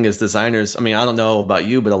the thing as designers. I mean, I don't know about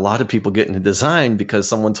you, but a lot of people get into design because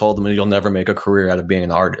someone told them you'll never make a career out of being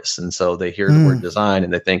an artist. And so they hear the word design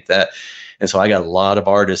and they think that. And so I got a lot of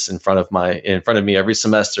artists in front of me every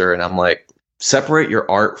semester. And I'm like, separate your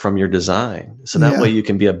art from your design. So that way you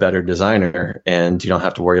can be a better designer and you don't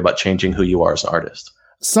have to worry about changing who you are as an artist.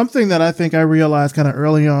 Something that I think I realized kind of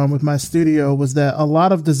early on with my studio was that a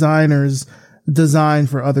lot of designers design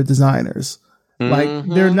for other designers. Like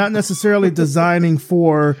they're not necessarily designing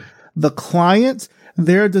for the client.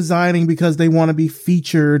 They're designing because they want to be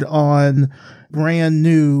featured on brand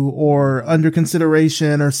new or under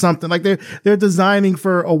consideration or something. Like they're designing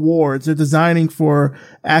for awards. They're designing for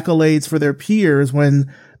accolades for their peers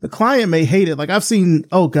when the client may hate it. Like I've seen,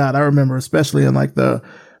 oh God, I remember especially in like the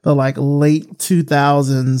like late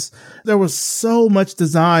 2000s, there was so much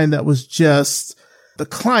design that was just, the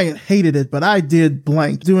client hated it, but I did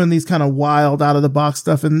blank, doing these kind of wild out of the box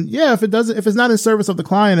stuff. And if it's not in service of the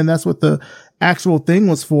client and that's what the actual thing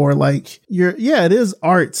was for, like it is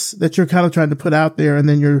arts that you're kind of trying to put out there. And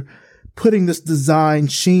then you're putting this design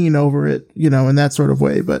sheen over it, in that sort of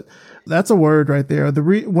way. But that's a word right there.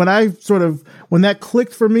 When that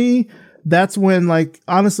clicked for me, that's when like,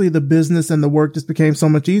 honestly, the business and the work just became so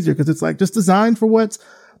much easier because it's like just design for what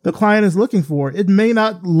the client is looking for. It may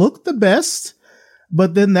not look the best,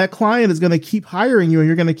 but then that client is going to keep hiring you and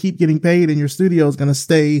you're going to keep getting paid and your studio is going to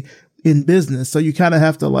stay in business. So you kind of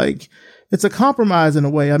have to like, it's a compromise in a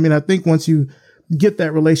way. I mean, I think once you get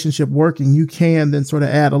that relationship working, you can then sort of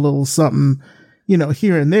add a little something,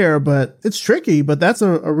 here and there, but it's tricky, but that's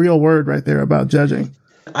a real word right there about judging.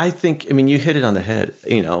 I think, you hit it on the head.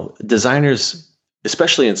 Designers,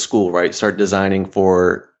 especially in school, right, start designing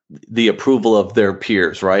for the approval of their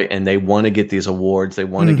peers, right? And they want to get these awards. They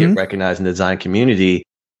want to get recognized in the design community.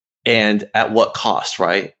 And at what cost,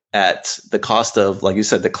 right? At the cost of, like you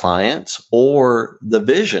said, the client or the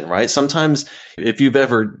vision, right? Sometimes if you've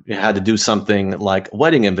ever had to do something like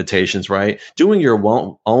wedding invitations, right? Doing your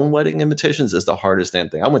own wedding invitations is the hardest damn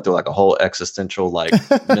thing. I went through like a whole existential, like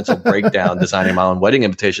mental breakdown designing my own wedding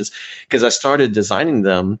invitations because I started designing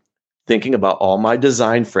them thinking about all my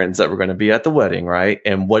design friends that were going to be at the wedding, right?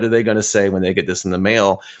 And what are they going to say when they get this in the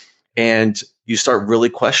mail? And you start really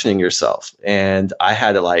questioning yourself. And I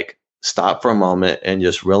had to like stop for a moment and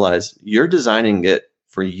just realize you're designing it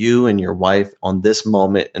for you and your wife on this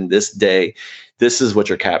moment and this day. This is what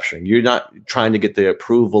you're capturing. You're not trying to get the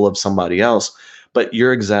approval of somebody else, but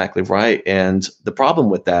you're exactly right. And the problem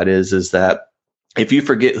with that is that if you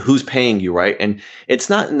forget who's paying you, right? And it's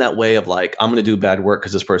not in that way of like, I'm going to do bad work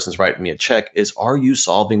because this person's writing me a check. Is, are you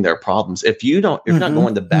solving their problems? If you're not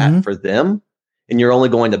going to bat for them and you're only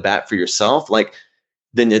going to bat for yourself, like,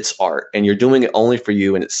 then it's art and you're doing it only for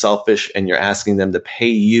you and it's selfish and you're asking them to pay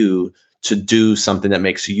you to do something that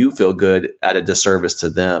makes you feel good at a disservice to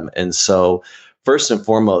them. And so first and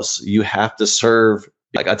foremost, you have to serve.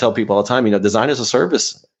 Like I tell people all the time, design is a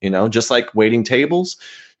service, just like waiting tables,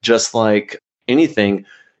 just like anything,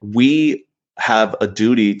 we have a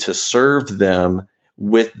duty to serve them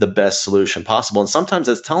with the best solution possible. And sometimes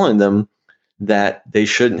it's telling them that they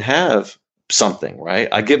shouldn't have something, right?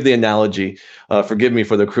 I give the analogy, forgive me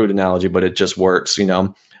for the crude analogy, but it just works.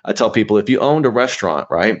 I tell people, if you owned a restaurant,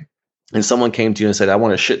 right? And someone came to you and said, I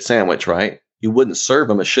want a shit sandwich, right? You wouldn't serve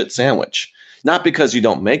them a shit sandwich. Not because you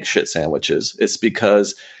don't make shit sandwiches. It's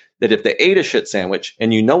because that if they ate a shit sandwich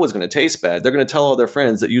and it's going to taste bad, they're going to tell all their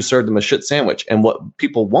friends that you served them a shit sandwich. And what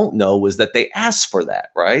people won't know is that they asked for that,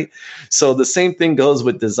 right? So the same thing goes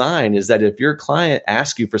with design, is that if your client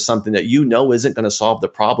asks you for something that isn't going to solve the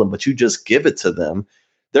problem, but you just give it to them,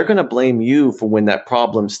 they're going to blame you for when that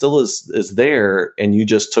problem still is there and you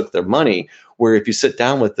just took their money. Where if you sit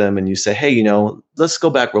down with them and you say, hey, let's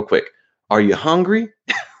go back real quick. Are you hungry?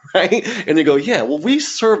 Right? And they go, yeah, well, we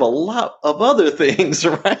serve a lot of other things,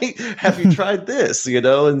 right? Have you tried this?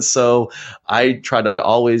 And so I try to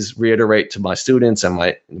always reiterate to my students and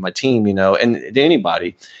my team, and to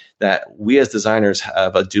anybody, that we as designers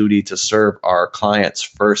have a duty to serve our clients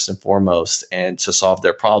first and foremost and to solve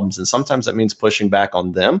their problems. And sometimes that means pushing back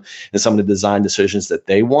on them and some of the design decisions that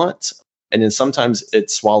they want. And then sometimes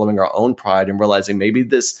it's swallowing our own pride and realizing maybe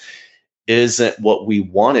this isn't what we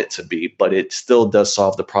want it to be, but it still does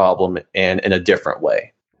solve the problem and in a different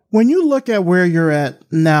way. When you look at where you're at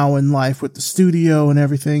now in life with the studio and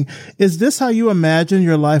everything, is this how you imagine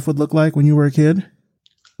your life would look like when you were a kid?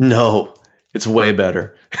 No, it's way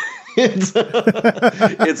better. It's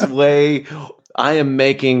way, I am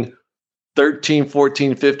making 13,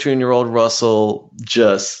 14, 15-year-old Russell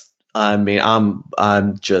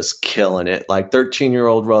I'm just killing it. Like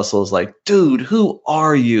 13-year-old Russell is like, dude, who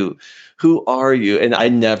are you? Who are you? And I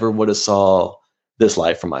never would have saw this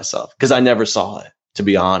life for myself because I never saw it, to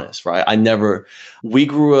be honest, right? We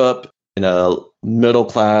grew up in a middle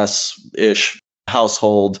class-ish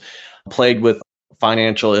household, plagued with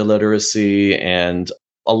financial illiteracy and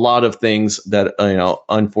a lot of things that,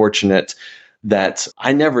 unfortunate, that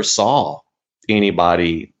I never saw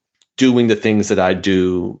anybody doing the things that I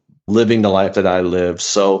do, living the life that I live.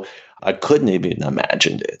 So I couldn't even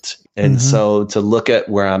imagine it. And so to look at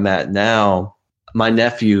where I'm at now, my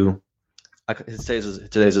nephew, today's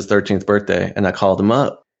his 13th birthday, and I called him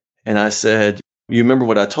up and I said, you remember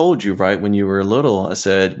what I told you, right? When you were little, I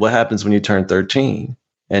said, what happens when you turn 13?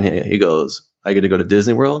 And he goes, I get to go to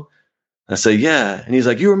Disney World. I said, yeah. And he's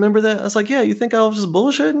like, you remember that? I was like, yeah, you think I was just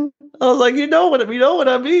bullshitting? I was like, you know what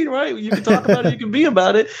I mean, right? You can talk about it, you can be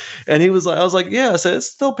about it. And I was like, yeah. I said, it's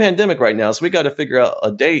still pandemic right now. So we got to figure out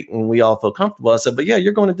a date when we all feel comfortable. I said, but yeah,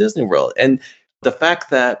 you're going to Disney World. And the fact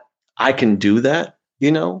that I can do that,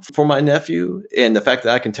 for my nephew, and the fact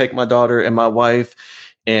that I can take my daughter and my wife,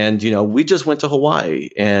 and, we just went to Hawaii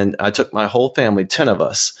and I took my whole family, 10 of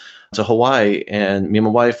us, to Hawaii. And me and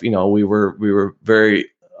my wife, we were very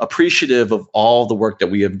appreciative of all the work that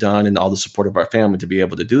we have done and all the support of our family to be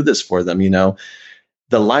able to do this for them.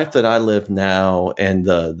 The life that I live now and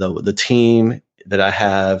the team that I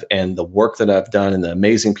have and the work that I've done and the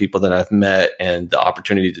amazing people that I've met and the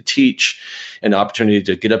opportunity to teach and the opportunity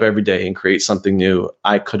to get up every day and create something new,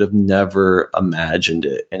 I could have never imagined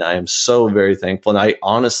it. And I am so very thankful. And I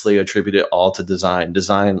honestly attribute it all to design.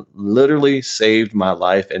 Design literally saved my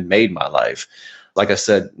life and made my life. Like I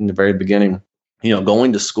said in the very beginning,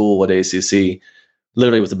 going to school at ACC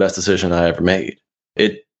literally was the best decision I ever made.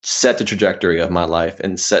 It set the trajectory of my life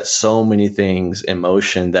and set so many things in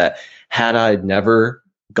motion that had I never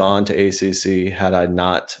gone to ACC, had I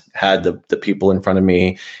not had the people in front of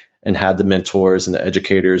me and had the mentors and the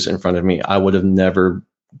educators in front of me, I would have never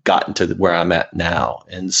gotten to where I'm at now.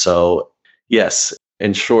 And so, yes,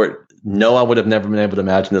 in short, no, I would have never been able to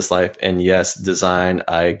imagine this life. And yes, design,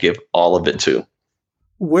 I give all of it to.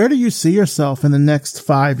 Where do you see yourself in the next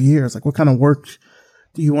 5 years? Like, what kind of work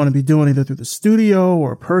do you want to be doing either through the studio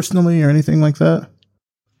or personally or anything like that?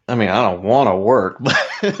 I mean, I don't want to work,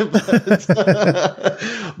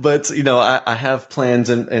 but you know, I have plans,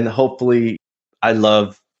 and hopefully I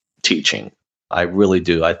love teaching. I really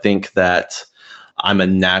do. I think that I'm a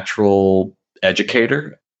natural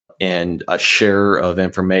educator and a sharer of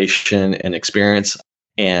information and experience.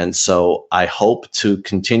 And so I hope to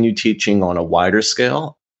continue teaching on a wider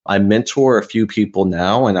scale. I mentor a few people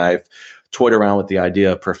now, and I've toyed around with the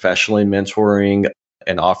idea of professionally mentoring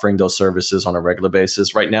and offering those services on a regular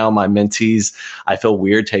basis. Right now, my mentees, I feel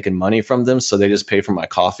weird taking money from them, so they just pay for my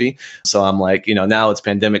coffee. So I'm like, you know, now it's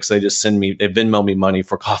pandemic, so they Venmo me money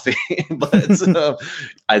for coffee. But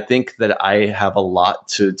I think that I have a lot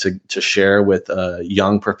to share with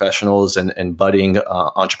young professionals and budding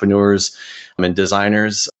entrepreneurs and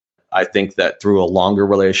designers. I think that through a longer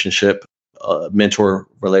relationship, mentor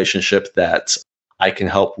relationship, that I can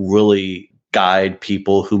help really guide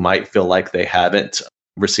people who might feel like they haven't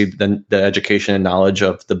received the education and knowledge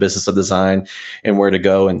of the business of design and where to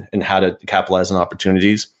go and how to capitalize on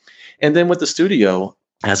opportunities. And then with the studio,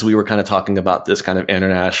 as we were kind of talking about this kind of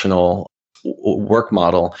international work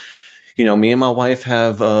model, you know, me and my wife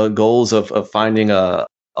have goals of finding a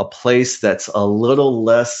place that's a little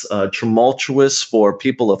less tumultuous for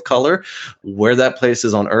people of color. Where that place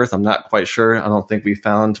is on Earth, I'm not quite sure. I don't think we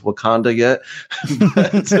found Wakanda yet.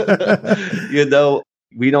 But, you know,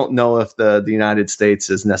 we don't know if the United States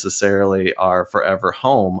is necessarily our forever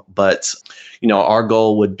home. But, you know, our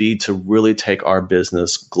goal would be to really take our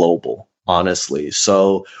business global, honestly.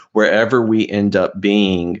 So wherever we end up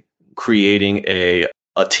being, creating a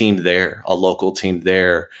team there, a local team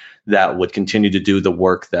there, that would continue to do the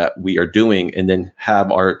work that we are doing, and then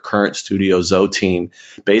have our current Studio Zoe team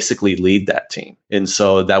basically lead that team. And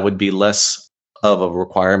so that would be less of a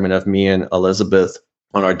requirement of me and Elizabeth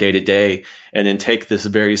on our day-to-day, and then take this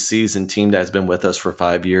very seasoned team that's been with us for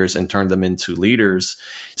 5 years and turn them into leaders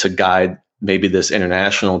to guide maybe this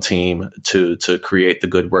international team to create the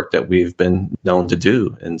good work that we've been known to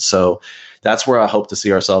do. And so that's where I hope to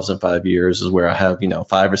see ourselves in 5 years, is where I have, you know,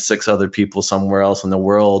 5 or 6 other people somewhere else in the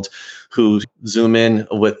world who zoom in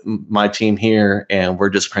with my team here, and we're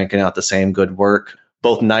just cranking out the same good work,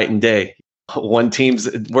 both night and day. One team's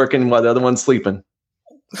working while the other one's sleeping.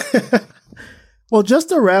 Well, just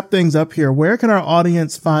to wrap things up here, where can our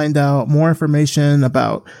audience find out more information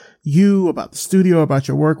about you, about the studio, about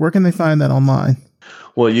your work? Where can they find that online?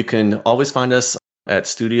 Well, you can always find us at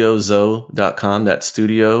studiozoe.com. That's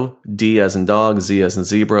studio, D as in dog, Z as in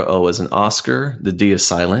zebra, O as in Oscar. The D is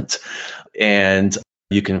silent. And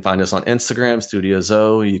you can find us on Instagram, Studio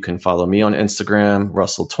Zoe. You can follow me on Instagram,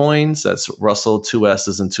 Russell Toynes. That's Russell, 2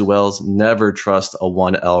 S's and 2 L's. Never trust a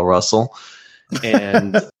 1L Russell.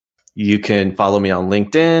 And you can follow me on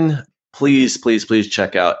LinkedIn. Please, please, please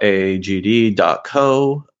check out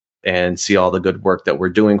aagd.co and see all the good work that we're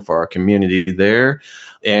doing for our community there.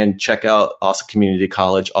 And check out also community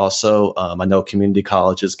college. Also, I know community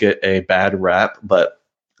colleges get a bad rap, but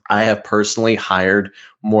I have personally hired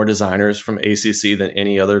more designers from ACC than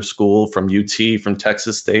any other school, from UT, from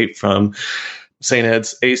Texas State, from St.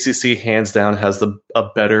 Ed's. ACC, hands down, has a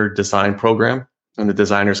better design program, and the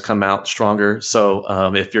designers come out stronger. So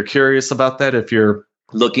if you're curious about that, if you're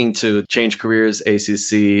looking to change careers,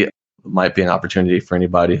 ACC might be an opportunity for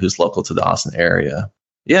anybody who's local to the Austin area.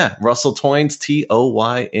 Yeah, Russell Toynes,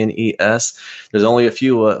 Toynes. There's only a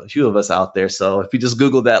few of us out there, so if you just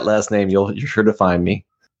Google that last name, you're sure to find me.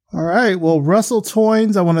 All right. Well, Russell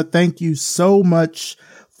Toynes, I want to thank you so much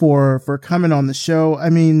for coming on the show. I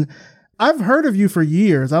mean, I've heard of you for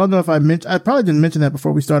years. I don't know if I probably didn't mention that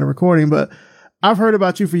before we started recording, but I've heard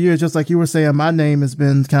about you for years. Just like you were saying, my name has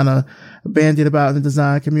been kind of bandied about in the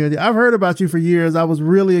design community. I've heard about you for years. I was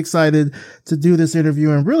really excited to do this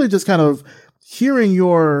interview and really just kind of hearing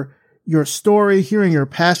your story, hearing your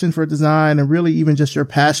passion for design, and really even just your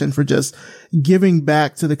passion for just giving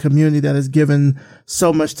back to the community that has given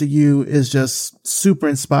so much to you is just super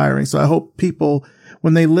inspiring. So I hope people,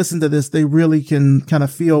 when they listen to this, they really can kind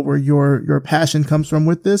of feel where your passion comes from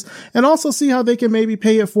with this, and also see how they can maybe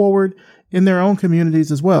pay it forward in their own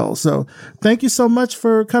communities as well. So thank you so much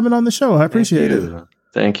for coming on the show. I appreciate it.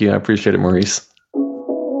 Thank you. I appreciate it, Maurice.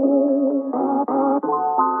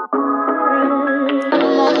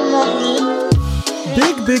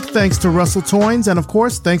 Big thanks to Russell Toynes, and of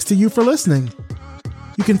course, thanks to you for listening.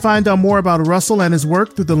 You can find out more about Russell and his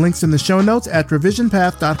work through the links in the show notes at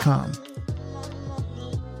revisionpath.com.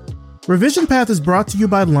 Revision Path is brought to you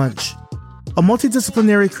by Lunch, a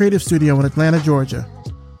multidisciplinary creative studio in Atlanta, Georgia.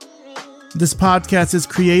 This podcast is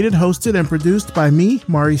created, hosted, and produced by me,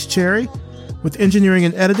 Maurice Cherry, with engineering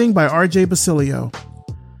and editing by RJ Basilio.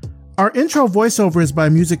 Our intro voiceover is by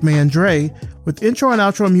Music Man Dre, with intro and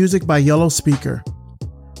outro music by Yellow Speaker.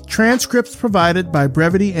 Transcripts provided by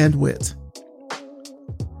Brevity and Wit.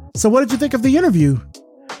 So what did you think of the interview?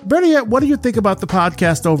 Better yet, what do you think about the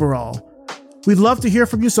podcast overall? We'd love to hear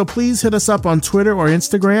from you, so please hit us up on Twitter or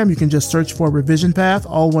Instagram. You can just search for Revision Path,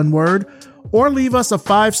 all one word, or leave us a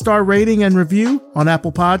 5-star rating and review on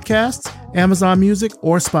Apple Podcasts, Amazon Music,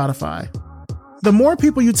 or Spotify. The more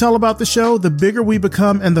people you tell about the show, the bigger we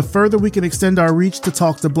become and the further we can extend our reach to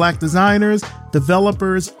talk to Black designers,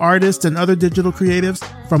 developers, artists, and other digital creatives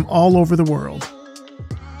from all over the world.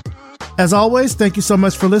 As always, thank you so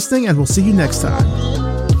much for listening, and we'll see you next time.